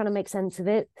 and they were trying to make sense of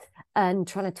it and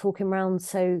trying to talk him around.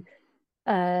 So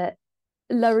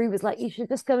LaRue was like, "You should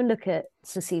just go and look at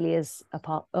Cecilia's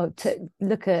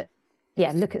look at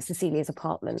Cecilia's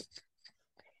apartment."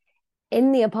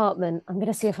 In the apartment, I'm going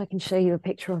to see if I can show you a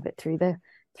picture of it through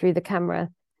the camera.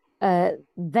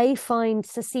 They find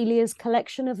Cecilia's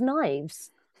collection of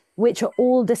knives, which are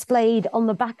all displayed on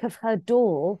the back of her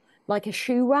door, like a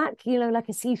shoe rack, like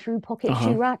a see-through pocket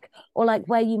shoe rack, or like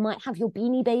where you might have your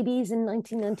Beanie Babies in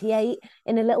 1998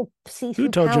 in a little see-through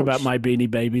Who told pouch. you about my Beanie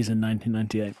Babies in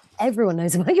 1998? Everyone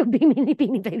knows about your Beanie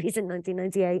Babies in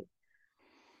 1998.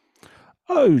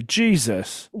 Oh,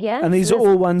 Jesus. Yeah. And these are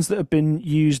all ones that have been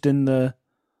used in the...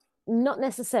 Not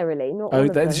necessarily. Not all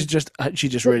of them. She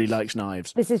just really likes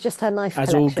knives. This is just her knife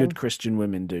As collection. all good Christian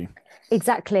women do.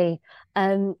 Exactly.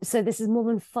 So this is more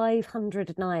than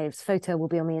 500 knives. Photo will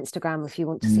be on the Instagram if you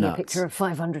want to see a picture of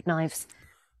 500 knives.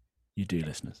 You do,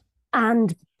 listeners.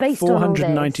 And based on all this,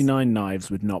 499 knives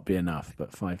would not be enough,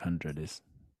 but 500 is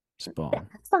spot on.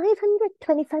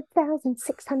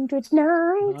 525,600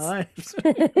 knives.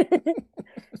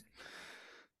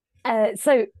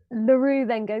 So LaRue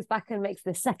then goes back and makes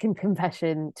the second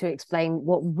confession to explain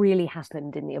what really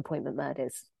happened in the appointment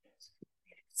murders.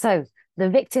 So the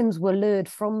victims were lured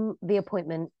from the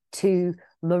appointment to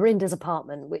Miranda's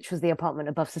apartment, which was the apartment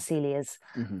above Cecilia's.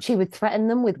 Mm-hmm. She would threaten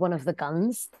them with one of the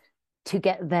guns to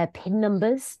get their PIN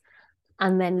numbers,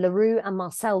 and then LaRue and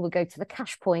Marcel would go to the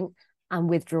cash point and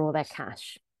withdraw their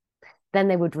cash. Then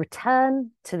they would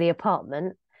return to the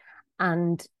apartment,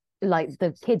 and like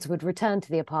the kids would return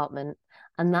to the apartment,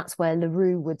 and that's where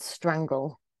LaRue would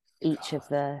strangle each of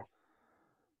the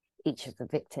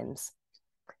victims.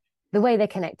 The way they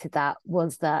connected that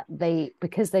was that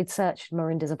because they'd searched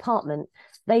Miranda's apartment,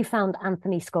 they found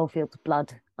Anthony Scholefield's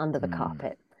blood under the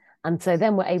carpet. And so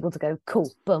then we're able to go,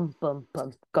 cool, boom, boom,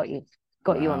 boom, got you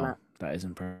on that. That is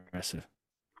impressive.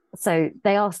 So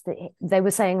they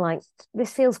were saying, like,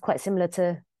 this feels quite similar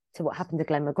to what happened to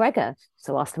Glenn McGregor.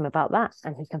 So asked him about that,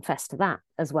 and he confessed to that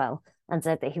as well, and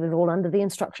said that he was all under the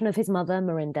instruction of his mother,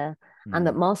 Miranda, and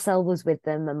that Marcel was with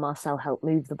them, and Marcel helped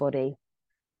move the body.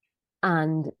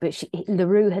 But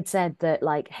LaRue had said that,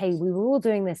 like, hey, we were all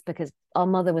doing this because our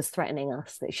mother was threatening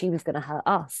us, that she was going to hurt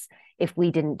us if we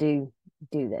didn't do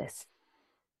this.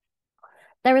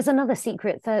 There is another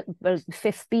secret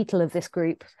fifth Beatle of this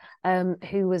group,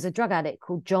 who was a drug addict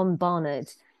called John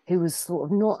Barnard, who was sort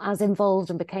of not as involved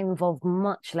and became involved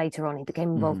much later on. He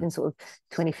became involved in sort of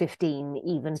 2015,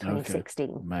 even 2016.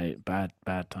 Okay. Mate, bad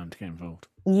time to get involved.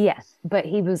 Yes, but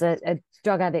he was a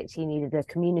drug addict. He needed a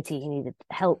community. He needed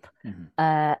help.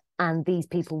 And these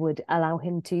people would allow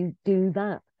him to do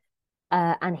that.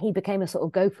 And he became a sort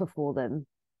of gopher for them.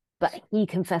 But he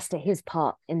confessed to his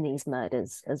part in these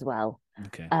murders as well.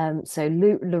 Okay. So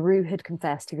LaRue had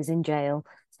confessed. He was in jail.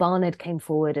 Barnard came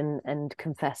forward and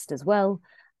confessed as well.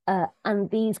 And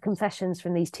these confessions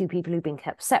from these two people who've been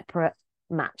kept separate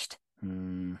matched.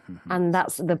 Mm-hmm. And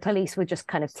that's the police were just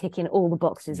kind of ticking all the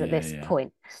boxes at this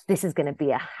point. This is going to be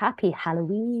a happy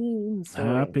Halloween story.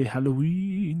 Happy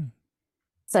Halloween.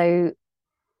 So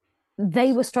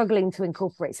they were struggling to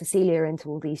incorporate Cecilia into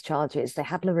all these charges. They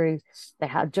had LaRue, they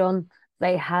had John,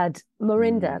 they had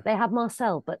Miranda, they had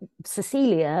Marcel, but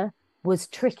Cecilia was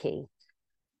tricky.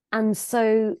 And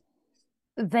so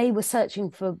they were searching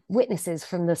for witnesses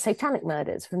from the satanic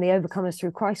murders, from the Overcomers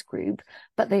Through Christ group,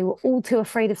 but they were all too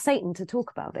afraid of Satan to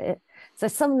talk about it. So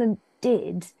some of them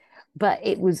did, but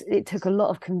it took a lot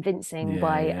of convincing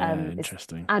by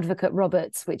Advocate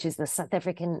Roberts, which is the South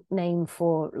African name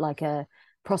for like a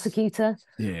prosecutor.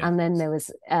 Yeah. And then there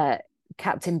was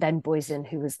Captain Ben Boysen,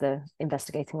 who was the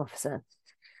investigating officer.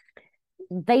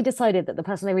 They decided that the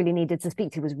person they really needed to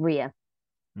speak to was Rhea.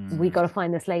 We got to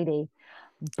find this lady.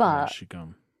 But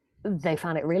they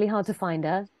found it really hard to find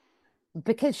her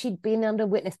because she'd been under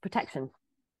witness protection.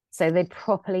 So they'd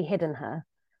properly hidden her.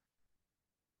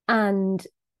 And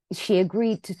she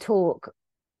agreed to talk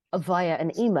via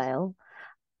an email.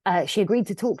 She agreed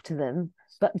to talk to them,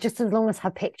 but just as long as her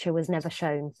picture was never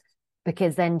shown,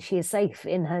 because then she is safe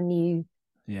in her new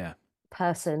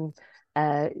person.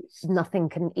 Nothing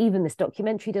can, even this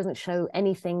documentary doesn't show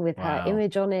anything with her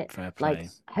image on it. Like,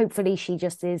 hopefully she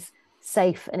just is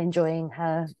safe and enjoying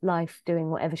her life,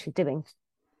 doing whatever she's doing.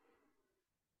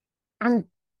 And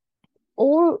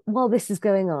all while this is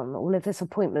going on, all of this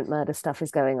appointment murder stuff is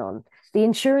going on, the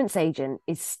insurance agent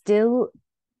is still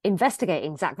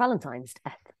investigating Zach Valentine's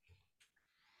death.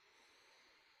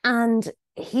 And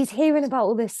he's hearing about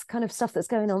all this kind of stuff that's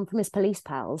going on from his police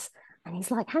pals. And he's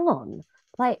like, hang on,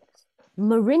 like,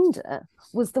 Miranda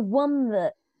was the one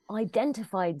that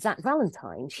identified Zach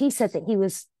Valentine. She said that he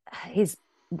was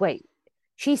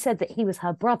she said that he was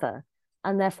her brother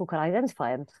and therefore could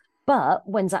identify him. But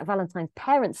when Zach Valentine's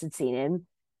parents had seen him,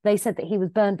 they said that he was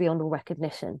burned beyond all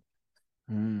recognition.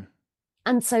 And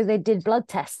so they did blood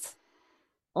tests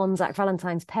on Zach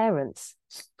Valentine's parents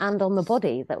and on the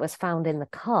body that was found in the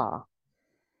car.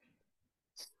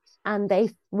 And they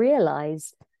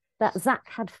realized that Zach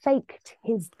had faked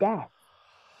his death.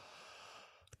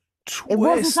 Twist. It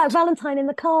wasn't Zach Valentine in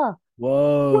the car.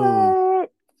 Whoa.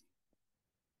 What?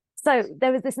 So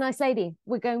there was this nice lady.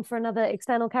 We're going for another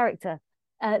external character.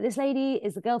 This lady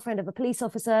is the girlfriend of a police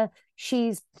officer.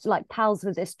 She's like pals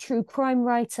with this true crime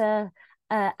writer.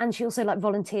 And she also like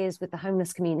volunteers with the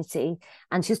homeless community.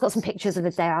 And she's got some pictures of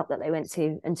a day out that they went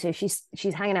to. And so she's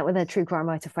hanging out with her true crime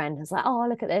writer friend. It's like, oh,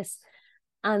 look at this.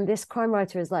 And this crime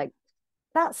writer is like,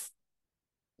 that's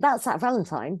that's Zach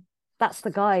Valentine. That's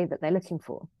the guy that they're looking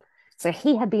for. So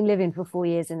he had been living for 4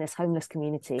 years in this homeless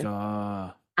community.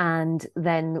 And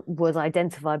then was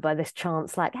identified by this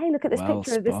chance, like, hey, look at this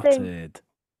picture of this thing.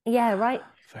 Yeah, right.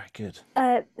 Very good.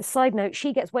 Side note,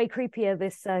 she gets way creepier,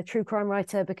 this true crime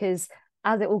writer, because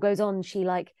as it all goes on, she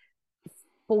like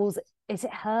falls. Is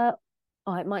it her?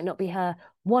 Oh, it might not be her.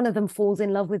 One of them falls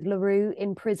in love with LaRue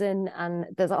in prison, and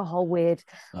there's a whole weird.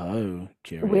 Oh,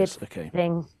 curious. Okay.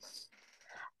 Thing.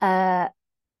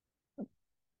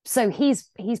 So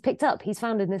he's picked up. He's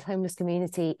found in this homeless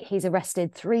community. He's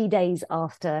arrested 3 days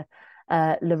after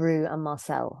LaRue and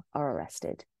Marcel are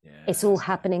arrested. Yeah. It's all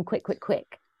happening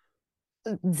quick.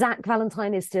 Zach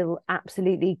Valentine is still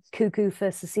absolutely cuckoo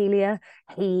for Cecilia.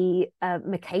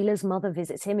 Michaela's mother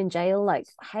visits him in jail, like,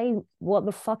 hey, what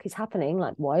the fuck is happening?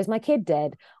 Like, why is my kid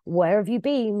dead? Where have you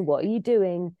been? What are you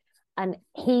doing? And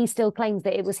he still claims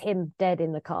that it was him dead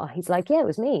in the car. He's like, yeah, it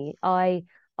was me. I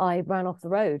ran off the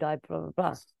road. I blah, blah,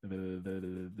 blah.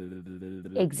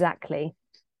 Exactly.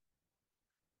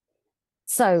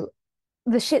 So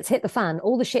the shit's hit the fan.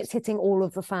 All the shit's hitting all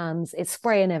of the fans. It's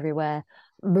spraying everywhere.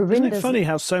 Isn't it funny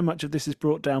how so much of this is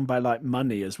brought down by like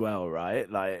money as well, right?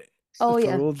 Like,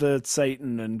 for all the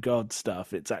Satan and God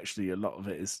stuff, it's actually a lot of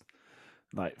it is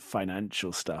like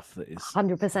financial stuff that is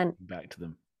 100% back to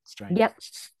them. Strange.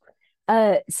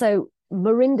 Yep. So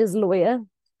Miranda's lawyer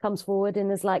comes forward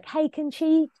and is like, hey, can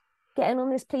she get in on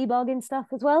this plea bargain stuff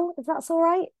as well, if that's all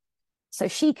right? So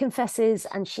she confesses,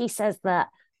 and she says that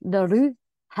LaRue,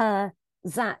 her,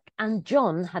 Zach, and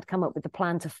John had come up with the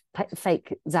plan to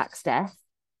fake Zach's death,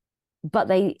 but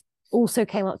they also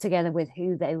came up together with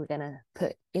who they were going to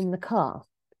put in the car.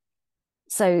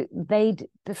 So they'd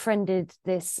befriended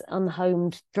this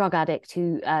unhomed drug addict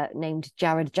who named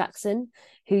Jared Jackson,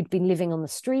 who'd been living on the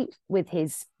street with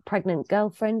his pregnant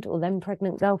girlfriend, or then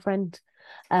pregnant girlfriend,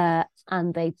 and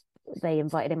they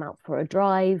invited him out for a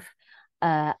drive,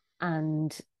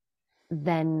 and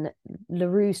then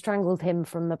LaRue strangled him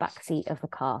from the backseat of the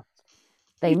car.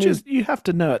 You have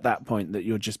to know at that point that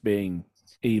you're just being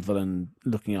evil and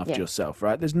looking after yourself,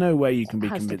 right? There's no way you can be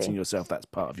convincing yourself that's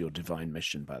part of your divine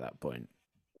mission by that point.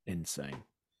 Insane.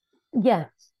 Yeah.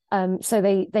 So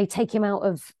they take him out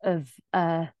of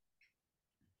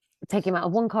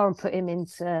one car and put him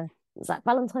into Zach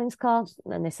Valentine's car,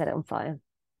 and then they set it on fire.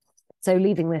 So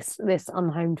leaving this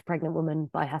unhomed pregnant woman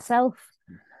by herself,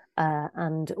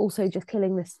 and also just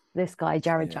killing this guy,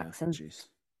 Jared Jackson. Geez.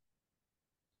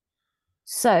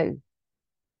 So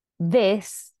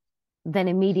this then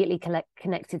immediately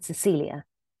connected Cecilia.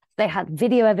 They had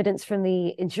video evidence from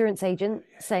the insurance agent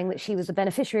saying that she was the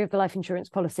beneficiary of the life insurance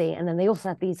policy, and then they also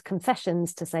had these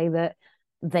confessions to say that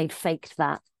they'd faked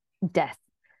that death.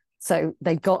 So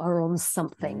they got her on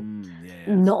something.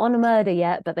 Not on a murder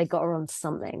yet, but they got her on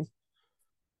something.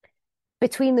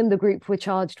 Between them, the group were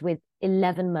charged with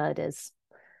 11 murders.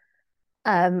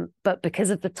 But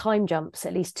because of the time jumps,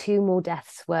 at least 2 more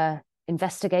deaths were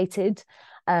investigated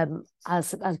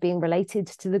as being related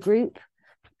to the group.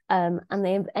 And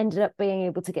they ended up being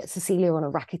able to get Cecilia on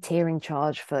a racketeering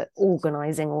charge for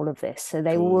organising all of this. So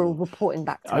they were all reporting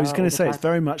back to her. I was going to say, it's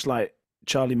very much like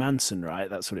Charlie Manson, right?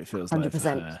 That's what it feels 100%. Like for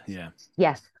her. Yeah.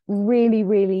 Yeah. Really,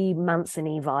 really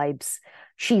Manson-y vibes.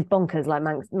 She's bonkers like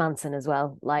Manson as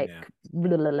well. Like,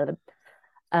 blah, blah,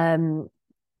 blah.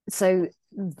 So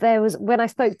there was, when I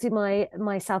spoke to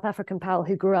my South African pal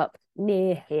who grew up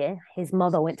near here, his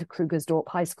mother went to Krugersdorp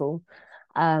High School.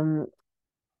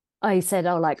 I said,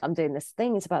 oh, like, I'm doing this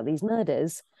thing, it's about these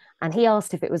murders. And he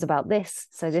asked if it was about this.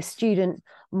 So this student,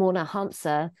 Morna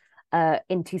Hamza,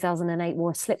 in 2008 wore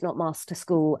a Slipknot mask to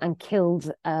school and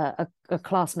killed a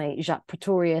classmate, Jacques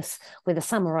Pretorius, with a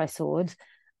samurai sword.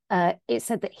 It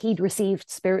said that he'd received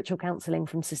spiritual counselling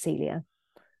from Cecilia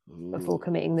before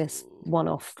committing this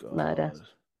one-off murder.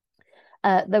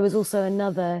 There was also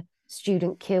another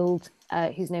student killed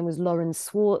whose name was Lauren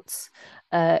Swartz,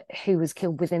 who was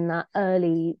killed within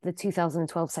the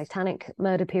 2012 satanic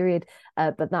murder period,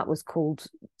 but that was called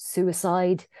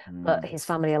suicide. But his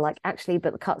family are like, actually,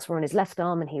 but the cuts were on his left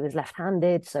arm and he was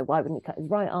left-handed, so why wouldn't he cut his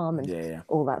right arm, and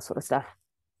all that sort of stuff.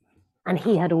 And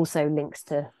he had also links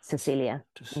to Cecilia.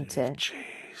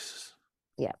 Jeez.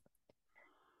 Yeah.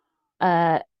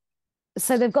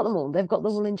 So they've got them all. They've got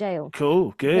them all in jail.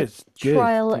 Cool, good. The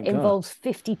trial involves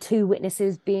 52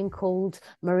 witnesses being called.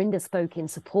 Miranda spoke in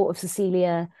support of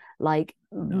Cecilia. Like,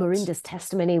 Miranda's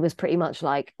testimony was pretty much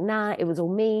like, nah, it was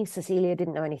all me. Cecilia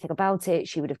didn't know anything about it.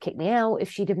 She would have kicked me out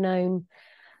if she'd have known.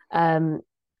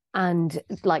 And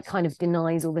like kind of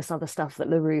denies all this other stuff that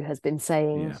LaRue has been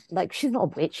saying. Like, she's not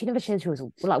a witch. She never said she was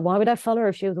like, why would I follow her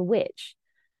if she was a witch?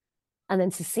 And then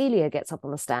Cecilia gets up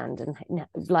on the stand and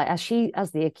like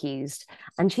as the accused,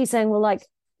 and she's saying, well, like,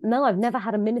 no, I've never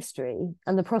had a ministry.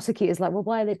 And the prosecutor's like, well,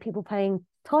 why are people paying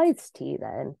tithes to you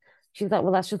then? She's like,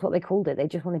 well, that's just what they called it. They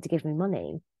just wanted to give me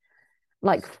money.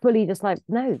 Like fully just like,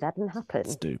 no, that didn't happen.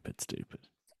 Stupid.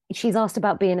 She's asked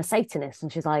about being a Satanist,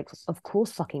 and she's like, of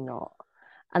course fucking not.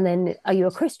 And then, are you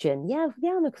a Christian? Yeah,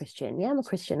 I'm a Christian. Yeah, I'm a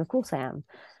Christian. Of course I am.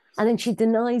 And then she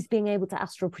denies being able to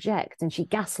astral project, and she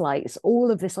gaslights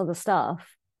all of this other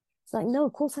stuff. It's like, no,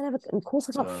 of course I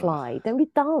can't fly. Don't be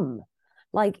dumb.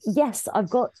 Like, yes, I've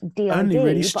got DID. Only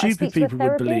really but stupid people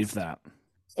would believe that.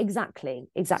 Exactly.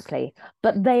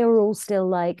 But they are all still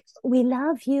like, we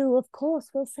love you. Of course,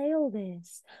 we'll say all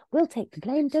this. We'll take the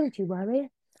blame. Don't you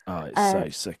worry. Oh, it's so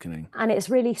sickening. And it's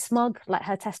really smug. Like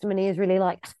her testimony is really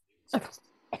like,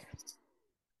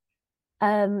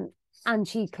 and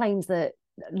she claims that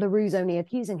LaRue's only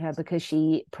accusing her because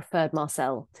she preferred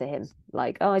Marcel to him.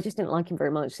 Like, oh, I just didn't like him very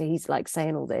much, so he's like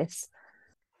saying all this.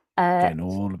 Again,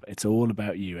 it's all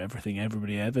about you. Everything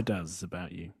everybody ever does is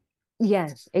about you.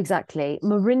 Yes, exactly.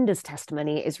 Miranda's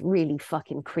testimony is really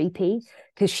fucking creepy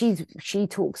because she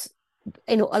talks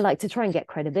like to try and get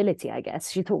credibility, I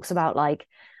guess. She talks about like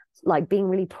being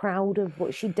really proud of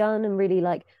what she'd done and really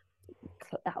like,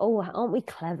 oh, aren't we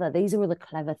clever? These are all the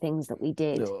clever things that we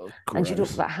did. Oh, and she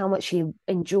talks about how much she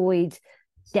enjoyed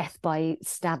death by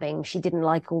stabbing. She didn't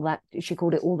like all that. She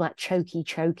called it all that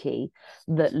chokey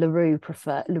that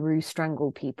LaRue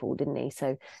strangled people, didn't he?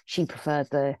 So she preferred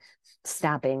the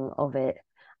stabbing of it.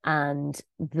 And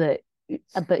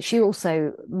but she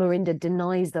also, Miranda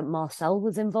denies that Marcel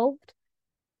was involved.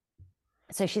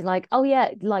 So she's like, oh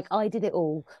yeah, like I did it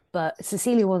all, but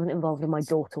Cecilia wasn't involved and my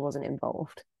daughter wasn't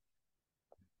involved.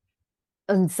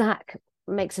 And Zach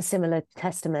makes a similar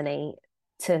testimony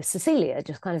to Cecilia,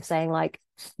 just kind of saying like,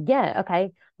 yeah,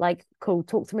 okay, like, cool,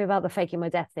 talk to me about the faking my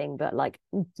death thing, but like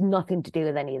nothing to do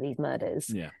with any of these murders.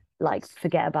 Yeah. Like,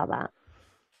 forget about that.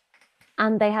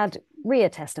 And they had Rhea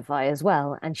testify as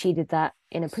well, and she did that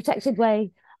in a protected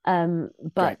way.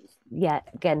 But Great. Yeah,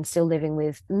 again, still living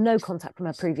with no contact from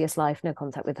her previous life, no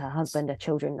contact with her husband, her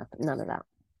children, none of that.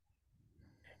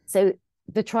 So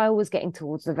the trial was getting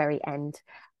towards the very end.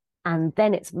 And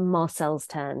then it's Marcel's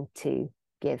turn to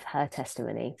give her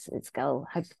testimony. So this girl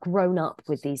had grown up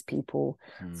with these people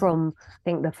from, I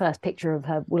think the first picture of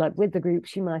her, like with the group,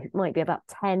 she might be about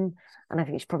 10. And I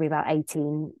think she's probably about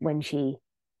 18 when she's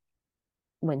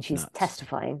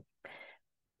testifying.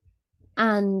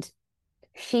 And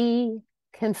she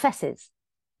confesses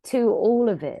to all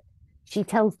of it. She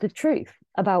tells the truth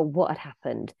about what had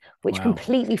happened, which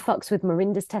completely fucks with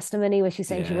Miranda's testimony, where she's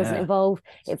saying she wasn't involved.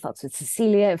 It fucks with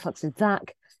Cecilia. It fucks with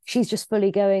Zach. She's just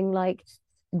fully going like,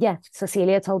 yeah,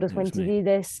 Cecilia told us when to do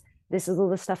this. This is all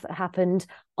the stuff that happened.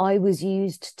 I was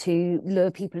used to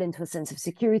lure people into a sense of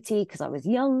security because I was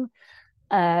young.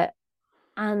 And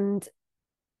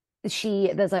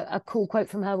there's a cool quote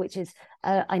from her, which is,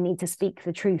 I need to speak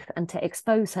the truth and to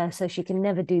expose her so she can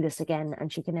never do this again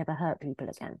and she can never hurt people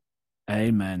again.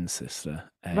 Amen,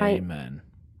 sister. Amen. Right?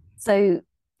 So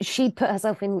she put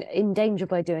herself in danger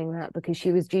by doing that because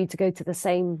she was due to go to the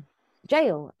same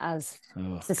jail as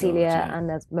Cecilia and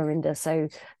as Miranda. So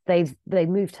they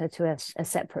moved her to a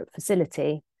separate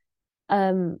facility.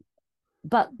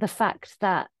 But the fact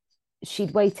that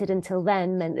she'd waited until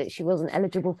then meant that she wasn't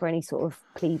eligible for any sort of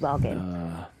plea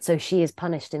bargain. So she is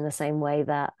punished in the same way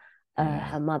that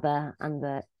her mother and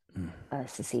the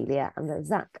Cecilia and the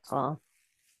Zach are.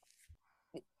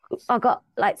 I've got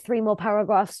like 3 more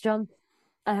paragraphs, John.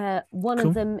 One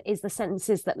of them is the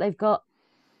sentences that they've got.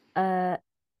 And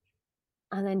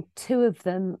then 2 of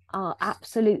them are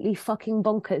absolutely fucking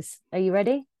bonkers. Are you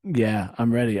ready? Yeah,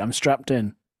 I'm ready. I'm strapped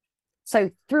in.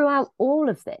 So throughout all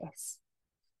of this,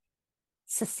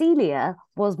 Cecilia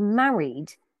was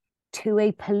married to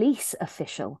a police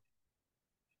official.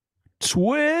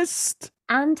 Twist!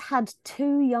 And had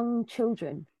 2 young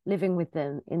children living with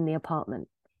them in the apartment.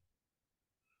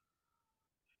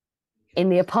 In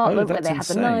the apartment where they had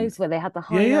the knives, where they had the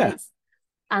highlights.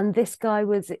 Yeah. And this guy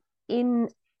was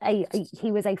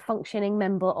he was a functioning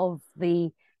member of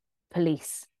the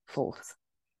police force.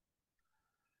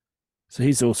 So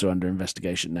he's also under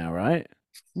investigation now, right?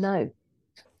 No,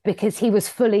 because he was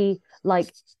fully,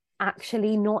 like,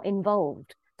 actually not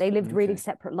involved. They lived really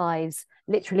separate lives.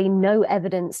 Literally no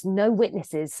evidence, no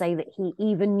witnesses say that he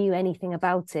even knew anything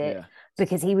about it,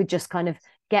 because he would just kind of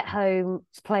get home,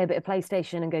 play a bit of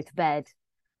PlayStation and go to bed.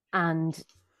 And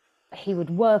he would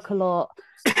work a lot.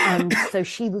 And so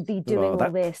she would be doing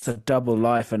all this. It's a double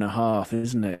life and a half,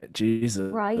 isn't it?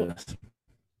 Jesus. Right.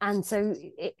 and so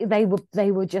they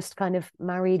were just kind of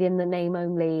married in the name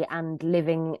only and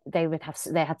living. They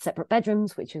had separate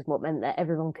bedrooms, which is what meant that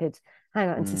everyone could hang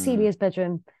out in Cecilia's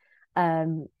bedroom.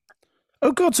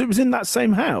 Oh God! So it was in that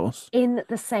same house. In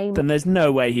the same. Then there's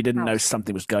no way he didn't know house.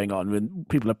 something was going on when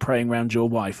people are praying around your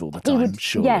wife all the time.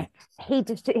 Surely. Yeah,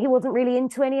 he wasn't really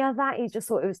into any of that. He just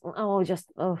thought it was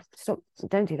stop,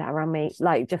 don't do that around me.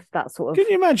 Like just that sort of. Can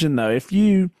you imagine though if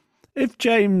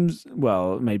James,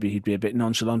 well, maybe he'd be a bit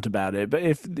nonchalant about it, but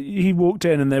if he walked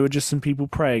in and there were just some people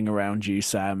praying around you,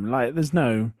 Sam, like there's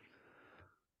no.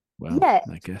 Well, yeah.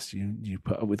 I guess you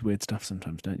put up with weird stuff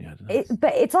sometimes, don't you? I don't know.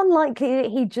 But it's unlikely that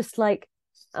he'd just like,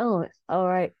 oh, all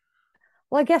right.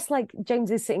 Well, I guess like James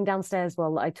is sitting downstairs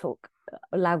while I talk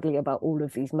loudly about all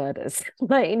of these murders,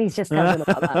 like, and he's just casual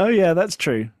about that. Oh yeah, that's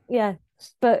true. Yeah,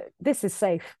 but this is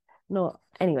safe. Not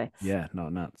anyway. Yeah,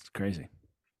 not nuts. Crazy.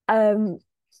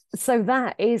 So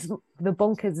that is the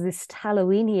bonkers, this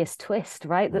Halloweeniest twist,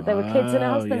 right? That there were kids and a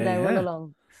husband there all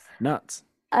along. Nuts.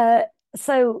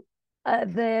 So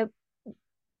the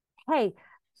hey,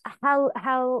 how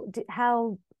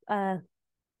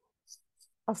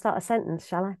I'll start a sentence,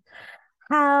 shall I?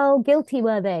 How guilty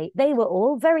were they? They were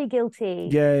all very guilty.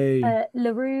 Yay.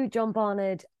 LaRue, John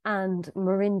Barnard, and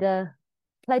Mirinda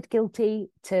pled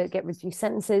guilty to get reduced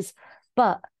sentences,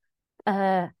 but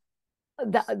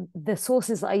the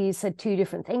sources that I used said two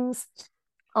different things.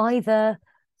 Either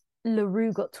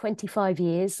LaRue got 25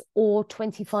 years or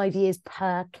 25 years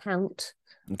per count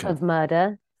of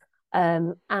murder,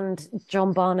 and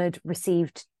John Barnard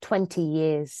received 20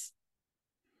 years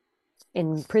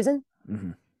in prison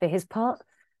for his part.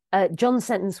 John's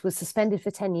sentence was suspended for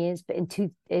 10 years, but in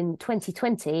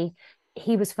 2020,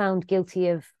 he was found guilty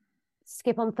of,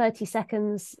 skip on 30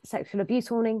 seconds, sexual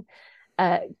abuse warning,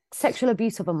 sexual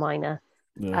abuse of a minor,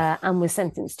 and was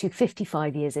sentenced to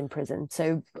 55 years in prison.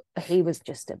 So he was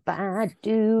just a bad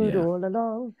dude all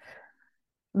along.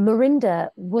 Mirinda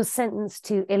was sentenced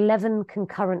to 11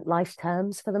 concurrent life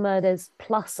terms for the murders,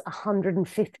 plus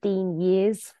 115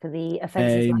 years for the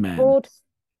offences like fraud.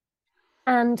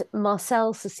 And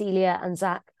Marcel, Cecilia, and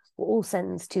Zach were all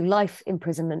sentenced to life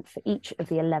imprisonment for each of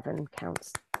the 11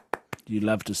 counts. You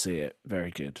love to see it.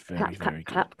 Very good. Very good.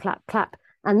 Clap, clap, clap.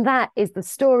 And that is the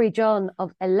story, John,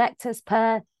 of Electus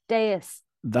per Deus.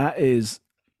 That is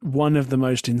one of the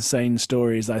most insane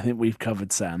stories I think we've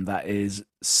covered, Sam. That is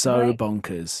so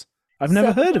bonkers. I've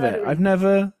never heard of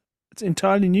it. It's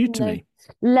entirely new to me.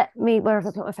 Where have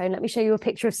I put my phone? Let me show you a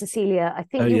picture of Cecilia. I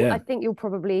think you'll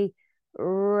probably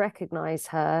recognize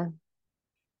her.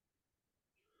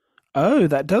 Oh,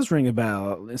 that does ring a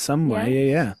bell in some way.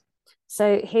 Yeah.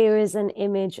 So here is an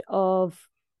image of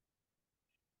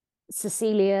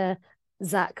Cecilia,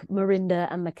 Zach, Mirinda,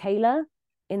 and Michaela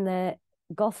in their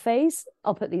goth phase.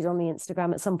 I'll put these on the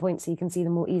Instagram at some point so you can see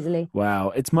them more easily. Wow,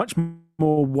 it's much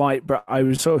more white, but I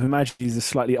was sort of imagining these are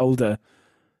slightly older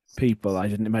people. I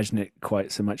didn't imagine it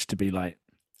quite so much to be like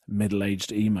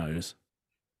middle-aged emos.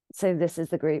 So this is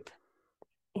the group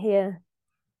here.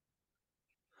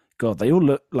 God, they all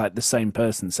look like the same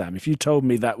person, Sam. If you told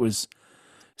me that was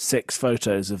 6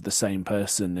 photos of the same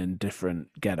person in different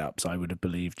get-ups, I would have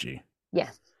believed you. Yeah.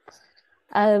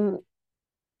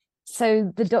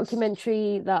 So the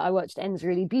documentary that I watched ends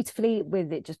really beautifully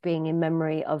with it just being in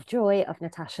memory of Joy, of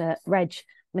Natasha, Reg,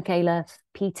 Michaela,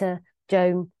 Peter,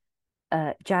 Joan,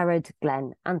 Jared,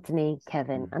 Glenn, Anthony,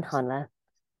 Kevin, and Hannah,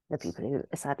 the people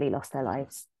who sadly lost their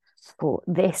lives for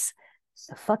this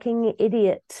fucking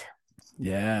idiot.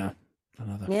 Yeah.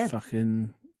 Another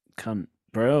fucking cunt.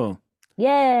 Bro.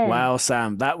 Yeah. Wow,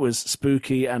 Sam, that was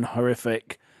spooky and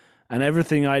horrific and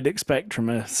everything I'd expect from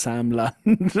a Sam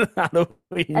Lund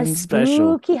Halloween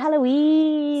special. Spooky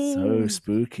Halloween. So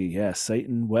spooky, yeah.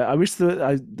 Satan. I wish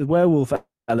the werewolf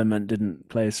element didn't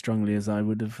play as strongly as I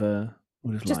would have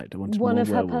liked. I wanted one more of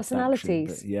her werewolf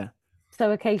personalities. Action, yeah.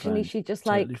 So occasionally she just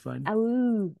totally fine.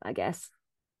 Ooh, I guess.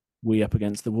 We up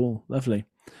against the wall. Lovely.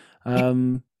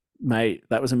 Mate,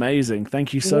 that was amazing.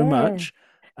 Thank you so much.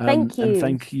 Thank you. And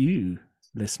thank you,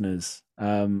 listeners.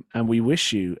 And we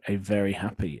wish you a very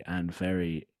happy and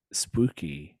very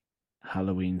spooky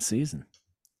Halloween season.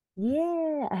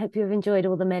 Yeah, I hope you have enjoyed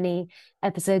all the many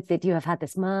episodes that you have had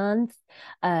this month.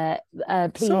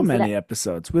 Please so many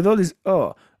episodes. With all these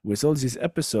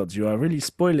episodes, you are really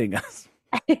spoiling us.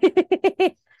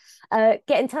 Get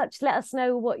in touch. Let us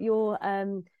know what your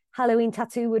Halloween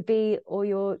tattoo would be, or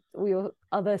your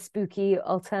other spooky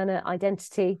alternate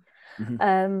identity.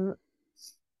 Mm-hmm.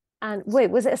 And wait,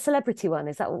 was it a celebrity one?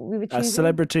 Is that what we were choosing? A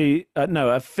celebrity? No,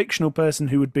 a fictional person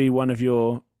who would be one of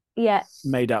your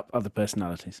made up other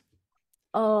personalities.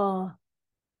 Oh,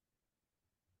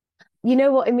 You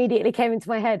know what immediately came into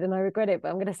my head, and I regret it, but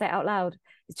I'm going to say it out loud.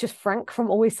 It's just Frank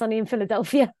from Always Sunny in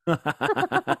Philadelphia.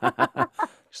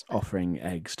 Just offering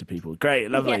eggs to people. Great,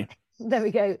 lovely. Yeah, there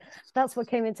we go. That's what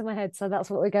came into my head, so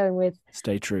that's what we're going with.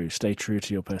 Stay true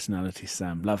to your personality,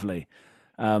 Sam. Lovely.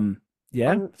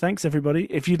 Thanks everybody.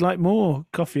 If you'd like more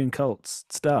Coffee and Cults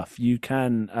stuff, you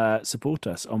can support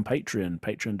us on Patreon,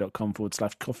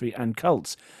 patreon.com/coffee and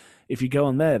cults. If you go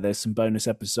on there, there's some bonus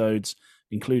episodes,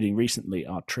 including recently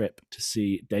our trip to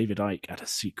see David Icke at a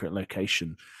secret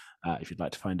location. If you'd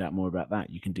like to find out more about that,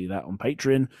 you can do that on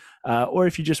Patreon. Or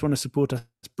if you just want to support us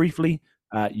briefly,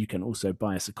 you can also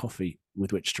buy us a coffee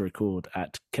with which to record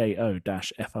at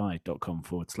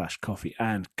ko-fi.com/coffee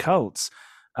and cults.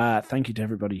 Thank you to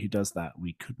everybody who does that.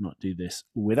 We could not do this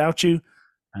without you,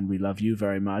 and we love you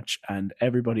very much. And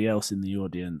everybody else in the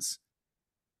audience,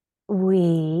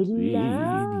 we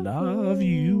love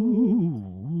you.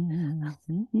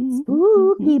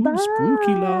 Spooky, bye.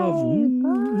 Spooky love.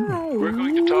 Bye. We're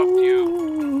going to talk to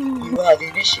you. You are the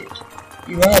initiate.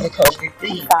 You are the cosmic I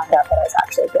being. found out that I was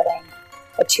actually getting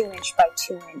a 2-inch by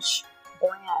 2-inch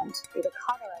brand through the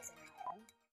cover as